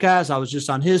podcast. I was just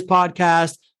on his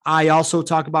podcast. I also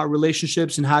talk about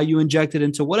relationships and how you inject it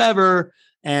into whatever.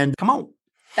 And come on.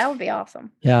 That would be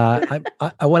awesome. Yeah.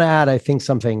 I want to add, I think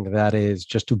something that is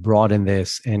just to broaden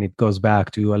this, and it goes back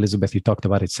to Elizabeth. You talked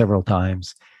about it several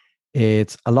times.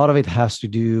 It's a lot of it has to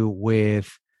do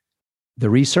with the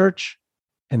research,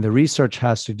 and the research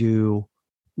has to do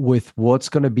with what's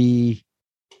going to be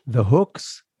the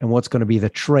hooks and what's going to be the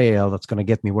trail that's going to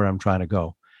get me where I'm trying to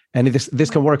go. And this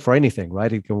can work for anything,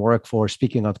 right? It can work for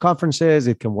speaking at conferences.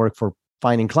 It can work for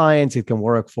finding clients. It can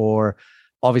work for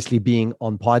obviously being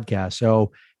on podcasts.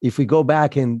 So if we go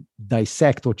back and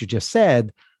dissect what you just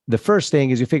said, the first thing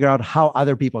is you figure out how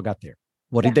other people got there.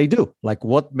 What did they do?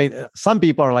 What made some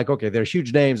people are like, okay, they're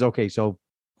huge names. Okay, so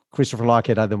Christopher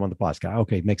Lockheed had them on the podcast.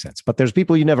 Okay, it makes sense. But there's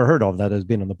people you never heard of that has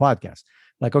been on the podcast.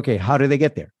 Okay, how did they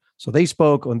get there? So they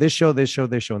spoke on this show, this show,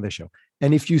 this show, and this show.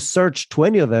 And if you search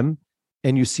 20 of them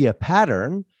and you see a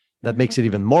pattern, that makes it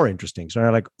even more interesting. So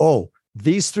you're like, oh,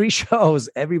 these 3 shows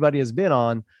everybody has been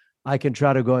on, I can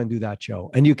try to go and do that show.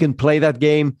 And you can play that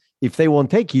game. If they won't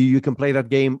take you, you can play that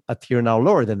game a tier now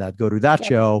lower than that. Go to that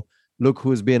show, look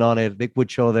who's been on it, look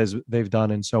what show they've done,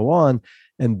 and so on,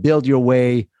 and build your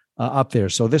way up there.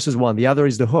 So this is one. The other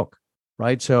is the hook,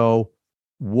 right? So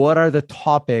what are the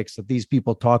topics that these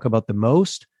people talk about the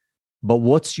most? But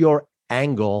what's your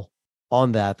angle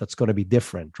on that's going to be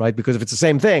different, right? Because if it's the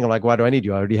same thing, I'm like, why do I need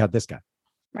you? I already had this guy.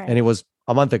 Right. And it was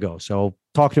a month ago. So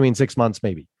talk to me in 6 months,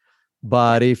 maybe.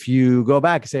 But if you go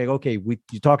back and say, okay,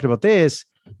 you talked about this,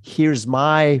 here's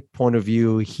my point of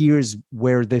view. Here's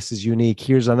where this is unique.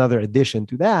 Here's another addition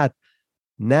to that.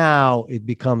 Now it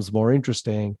becomes more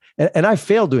interesting. And I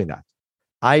failed doing that.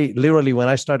 I literally, when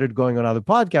I started going on other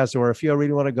podcasts, or if you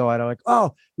really want to go, I'm like,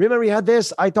 oh, remember you had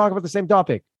this? I talk about the same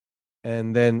topic.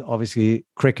 And then obviously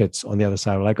crickets on the other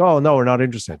side were like, oh, no, we're not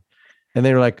interested. And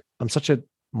they were like, I'm such a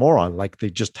moron.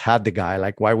 They just had the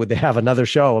guy. Why would they have another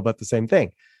show about the same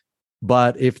thing?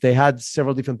 But if they had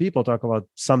several different people talk about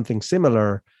something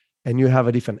similar and you have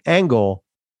a different angle,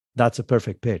 that's a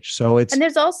perfect pitch. So and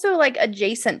there's also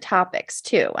adjacent topics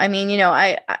too. I mean,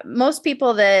 I most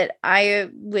people that I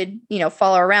would,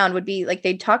 follow around would be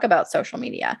they'd talk about social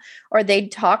media, or they'd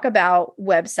talk about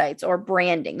websites or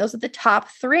branding. Those are the top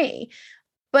 3,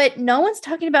 but no one's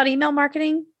talking about email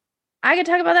marketing. I could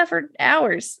talk about that for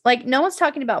hours. No one's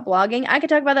talking about blogging. I could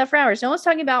talk about that for hours. No one's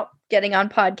talking about getting on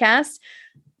podcasts.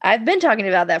 I've been talking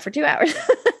about that for 2 hours.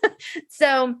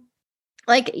 So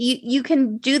you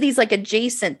can do these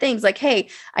adjacent things. Hey,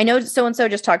 I know so-and-so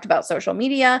just talked about social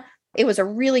media. It was a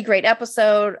really great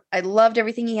episode. I loved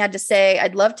everything he had to say.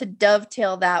 I'd love to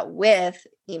dovetail that with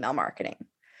email marketing,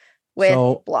 with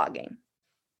blogging.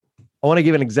 I want to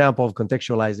give an example of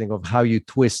contextualizing of how you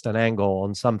twist an angle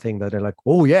on something that they're like,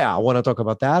 oh yeah, I want to talk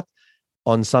about that,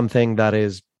 on something that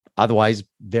is otherwise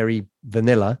very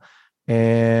vanilla.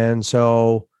 And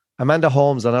so Amanda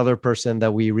Holmes, another person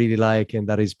that we really like and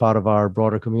that is part of our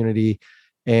broader community.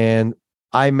 And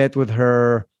I met with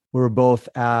her. We were both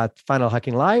at Final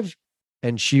Hacking Live,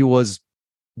 and she was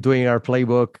doing our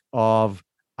playbook of,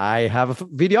 I have a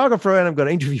videographer and I'm going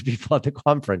to interview people at the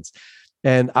conference.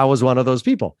 And I was one of those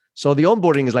people. So the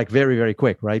onboarding is very, very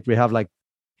quick, right? We have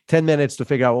 10 minutes to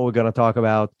figure out what we're going to talk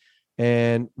about.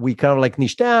 And we kind of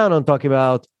niche down on talking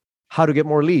about how to get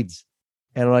more leads.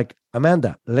 And we're like,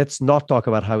 Amanda, let's not talk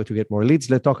about how to get more leads.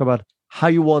 Let's talk about how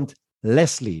you want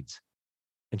less leads.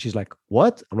 And she's like,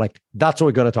 what? I'm like, that's what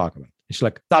we're going to talk about. And she's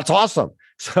like, that's awesome.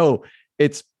 So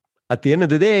it's, at the end of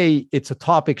the day, it's a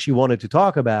topic she wanted to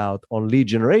talk about on lead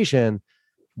generation,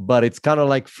 but it's kind of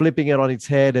like flipping it on its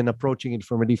head and approaching it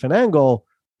from a different angle,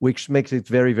 which makes it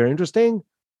very, very interesting.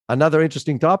 Another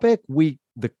interesting topic,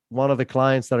 one of the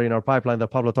clients that are in our pipeline that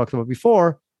Pablo talked about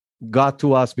before got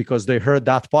to us because they heard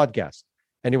that podcast.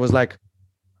 And it was like,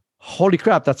 holy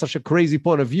crap, that's such a crazy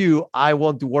point of view. I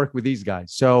want to work with these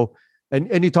guys. So,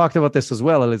 and you talked about this as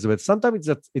well, Elizabeth. Sometimes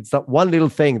it's that one little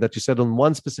thing that you said on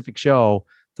one specific show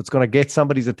that's going to get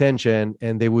somebody's attention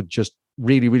and they would just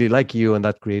really, really like you. And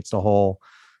that creates the whole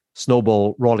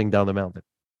snowball rolling down the mountain.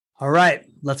 All right,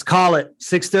 let's call it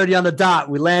 6:30 on the dot.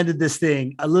 We landed this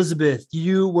thing. Elizabeth,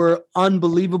 you were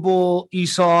unbelievable.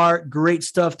 Isar, great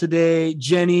stuff today.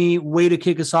 Jenny, way to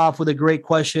kick us off with a great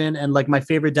question and like my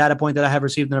favorite data point that I have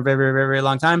received in a very, very, very, very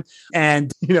long time.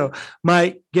 And,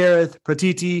 Mike, Gareth,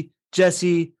 Pratiti,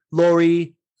 Jesse,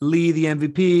 Lori, Lee, the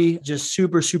MVP, just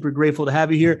super, super grateful to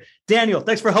have you here. Daniel,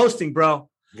 thanks for hosting, bro.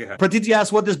 Yeah. Pratiti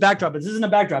asked what this backdrop is. This isn't a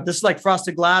backdrop. This is like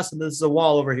frosted glass and this is a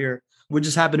wall over here. We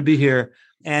just happen to be here.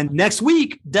 And next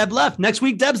week, Deb left. Next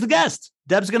week, Deb's the guest.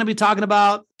 Deb's going to be talking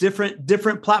about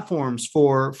different platforms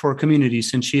for communities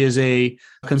since she is a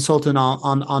consultant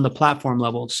on the platform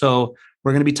level. So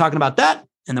we're going to be talking about that.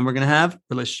 And then we're going to have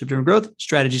relationship-driven growth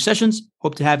strategy sessions.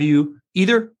 Hope to have you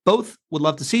either, both. Would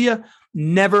love to see you.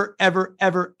 Never, ever,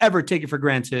 ever, ever take it for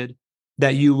granted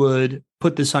that you would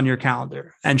put this on your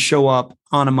calendar and show up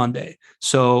on a Monday.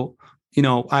 So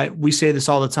we say this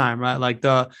all the time, right? Like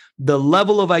the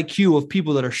level of IQ of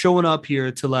people that are showing up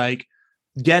here to like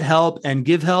get help and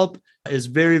give help is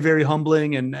very, very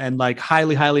humbling and like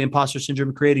highly, highly imposter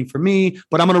syndrome creating for me,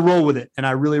 but I'm going to roll with it. And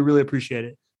I really, really appreciate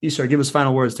it. Isar, give us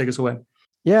final words. Take us away.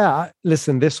 Yeah.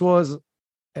 Listen,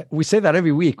 we say that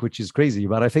every week, which is crazy,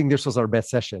 but I think this was our best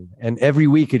session. And every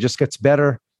week it just gets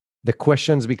better. The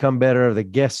questions become better. The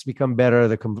guests become better.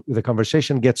 The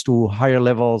conversation gets to higher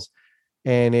levels.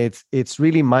 And it's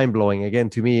really mind-blowing, again,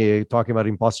 to me, talking about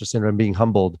imposter syndrome, being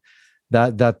humbled,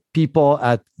 that people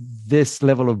at this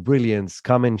level of brilliance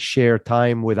come and share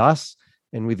time with us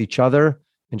and with each other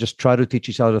and just try to teach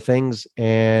each other things.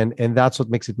 And that's what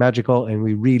makes it magical. And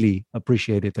we really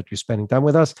appreciate it that you're spending time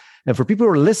with us. And for people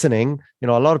who are listening, a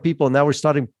lot of people, now we're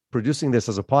starting producing this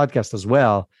as a podcast as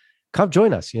well. Come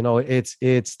join us.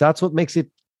 That's what makes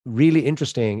it really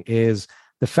interesting is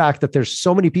the fact that there's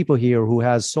so many people here who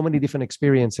has so many different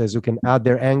experiences who can add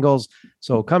their angles.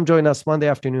 So come join us Monday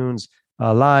afternoons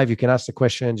live. You can ask the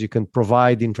questions. You can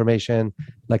provide information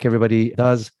like everybody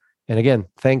does. And again,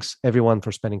 thanks everyone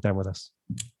for spending time with us.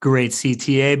 Great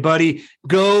CTA, buddy.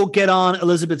 Go get on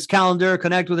Elizabeth's calendar,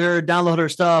 connect with her, download her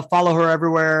stuff, follow her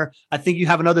everywhere. I think you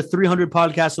have another 300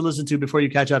 podcasts to listen to before you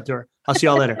catch up to her. I'll see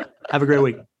y'all later. Have a great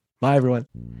week. Bye, everyone.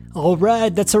 All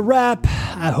right, that's a wrap.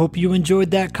 I hope you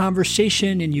enjoyed that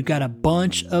conversation and you got a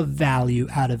bunch of value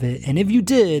out of it. And if you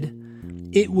did,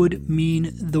 it would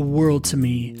mean the world to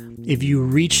me if you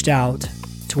reached out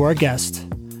to our guest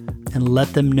and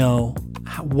let them know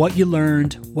what you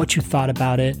learned, what you thought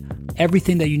about it.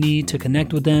 Everything that you need to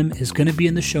connect with them is going to be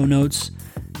in the show notes.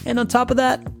 And on top of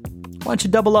that, why don't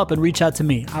you double up and reach out to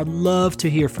me? I'd love to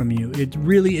hear from you. It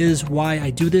really is why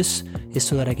I do this, is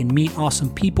so that I can meet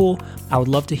awesome people. I would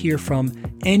love to hear from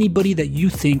anybody that you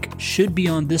think should be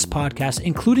on this podcast,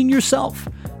 including yourself,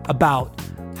 about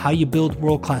how you build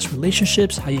world-class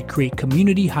relationships, how you create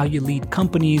community, how you lead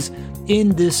companies in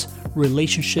this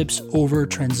relationships over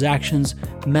transactions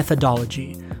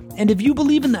methodology. And if you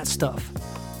believe in that stuff,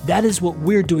 that is what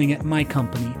we're doing at my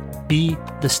company, Be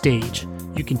The Stage.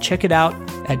 You can check it out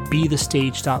at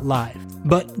bethestage.live.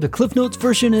 But the Cliff Notes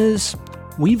version is,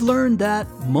 we've learned that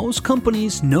most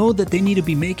companies know that they need to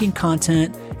be making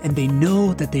content and they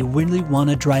know that they really want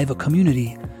to drive a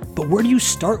community. But where do you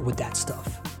start with that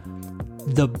stuff?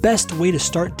 The best way to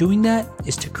start doing that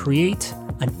is to create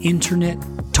an internet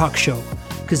talk show,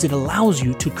 because it allows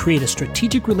you to create a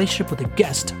strategic relationship with a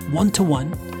guest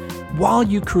one-to-one, while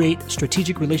you create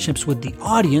strategic relationships with the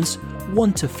audience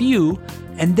one-to-few.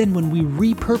 And then when we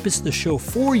repurpose the show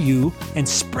for you and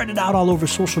spread it out all over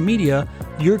social media,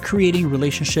 you're creating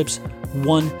relationships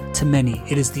one-to-many.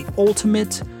 It is the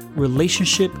ultimate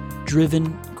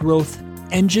relationship-driven growth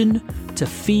engine to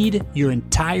feed your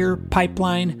entire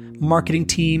pipeline, marketing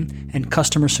team, and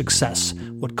customer success.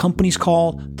 What companies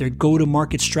call their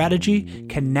go-to-market strategy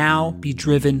can now be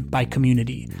driven by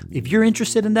community. If you're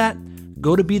interested in that,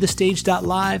 go to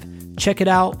bethestage.live, check it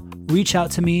out, reach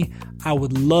out to me. I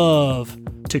would love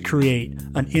to create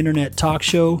an internet talk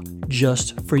show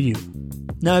just for you.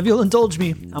 Now, if you'll indulge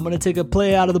me, I'm going to take a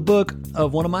play out of the book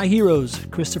of one of my heroes,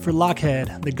 Christopher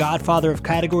Lochhead, the godfather of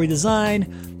category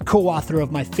design, co-author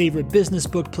of my favorite business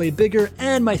book, Play Bigger,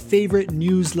 and my favorite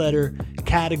newsletter,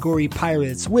 Category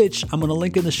Pirates, which I'm going to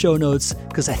link in the show notes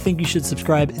because I think you should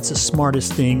subscribe. It's the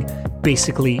smartest thing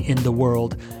basically in the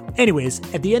world. Anyways,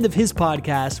 at the end of his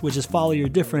podcast, which is Follow Your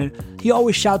Different, he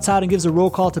always shouts out and gives a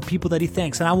roll call to people that he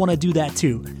thanks, and I want to do that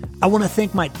too. I want to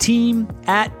thank my team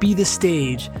at Be The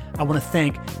Stage. I want to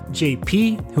thank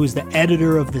JP, who is the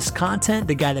editor of this content,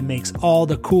 the guy that makes all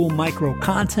the cool micro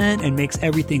content and makes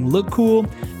everything look cool.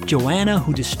 Joanna,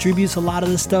 who distributes a lot of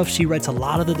the stuff. She writes a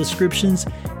lot of the descriptions.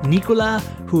 Nicola,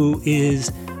 who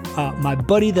is my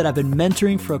buddy that I've been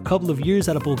mentoring for a couple of years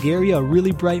out of Bulgaria, a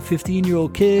really bright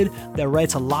 15-year-old kid that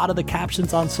writes a lot of the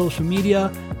captions on social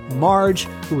media. Marge,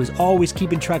 who is always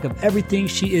keeping track of everything.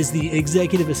 She is the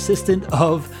executive assistant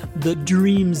of the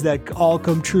dreams that all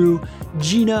come true.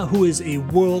 Gina, who is a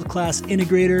world-class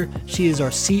integrator. She is our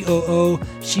COO.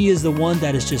 She is the one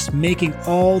that is just making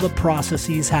all the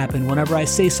processes happen. Whenever I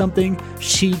say something,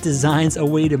 she designs a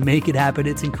way to make it happen.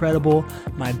 It's incredible.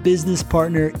 My business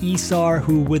partner, Isar,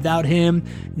 who without him,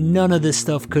 none of this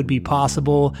stuff could be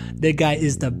possible. That guy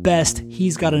is the best.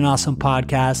 He's got an awesome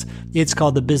podcast. It's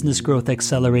called the Business Growth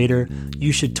Accelerator.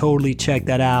 You should totally check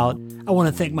that out. I want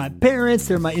to thank my parents.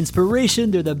 They're my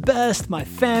inspiration. They're the best. My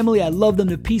family, I love them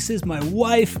to pieces. My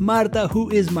wife, Marta,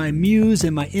 who is my muse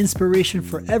and my inspiration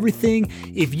for everything.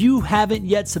 If you haven't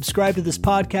yet subscribed to this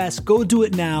podcast, go do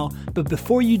it now. But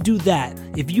before you do that,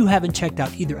 if you haven't checked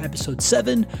out either episode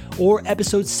 7 or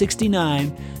episode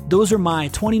 69, those are my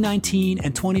 2019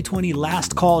 and 2020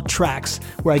 last call tracks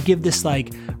where I give this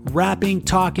like rapping,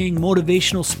 talking,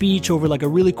 motivational speech over like a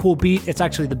really cool beat. It's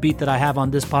actually the beat that I have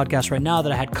on this podcast right now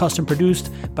that I had custom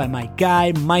produced by my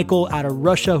guy, Michael, out of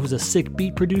Russia, who's a sick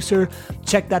beat producer.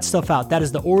 Check that stuff out. That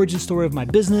is the origin story of my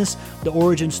business, the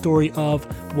origin story of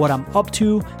what I'm up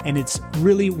to, and it's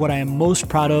really what I am most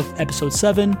proud of. Episode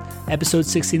 7, episode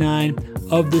 69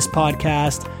 of this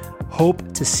podcast.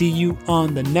 Hope to see you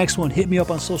on the next one. Hit me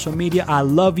up on social media. I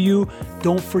love you.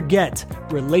 Don't forget,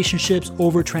 relationships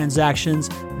over transactions.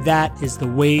 That is the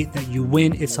way that you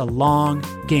win. It's a long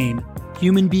game.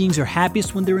 Human beings are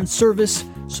happiest when they're in service,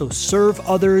 so serve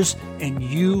others and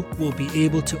you will be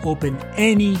able to open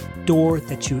any door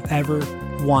that you've ever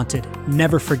wanted.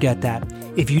 Never forget that.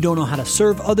 If you don't know how to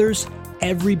serve others,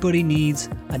 everybody needs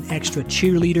an extra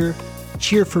cheerleader.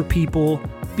 Cheer for people.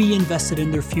 Be invested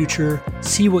in their future.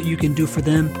 See what you can do for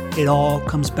them. It all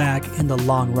comes back in the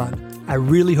long run. I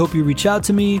really hope you reach out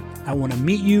to me. I want to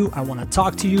meet you. I want to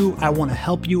talk to you. I want to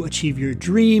help you achieve your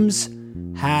dreams.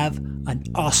 Have an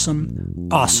awesome,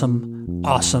 awesome,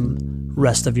 awesome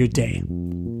rest of your day.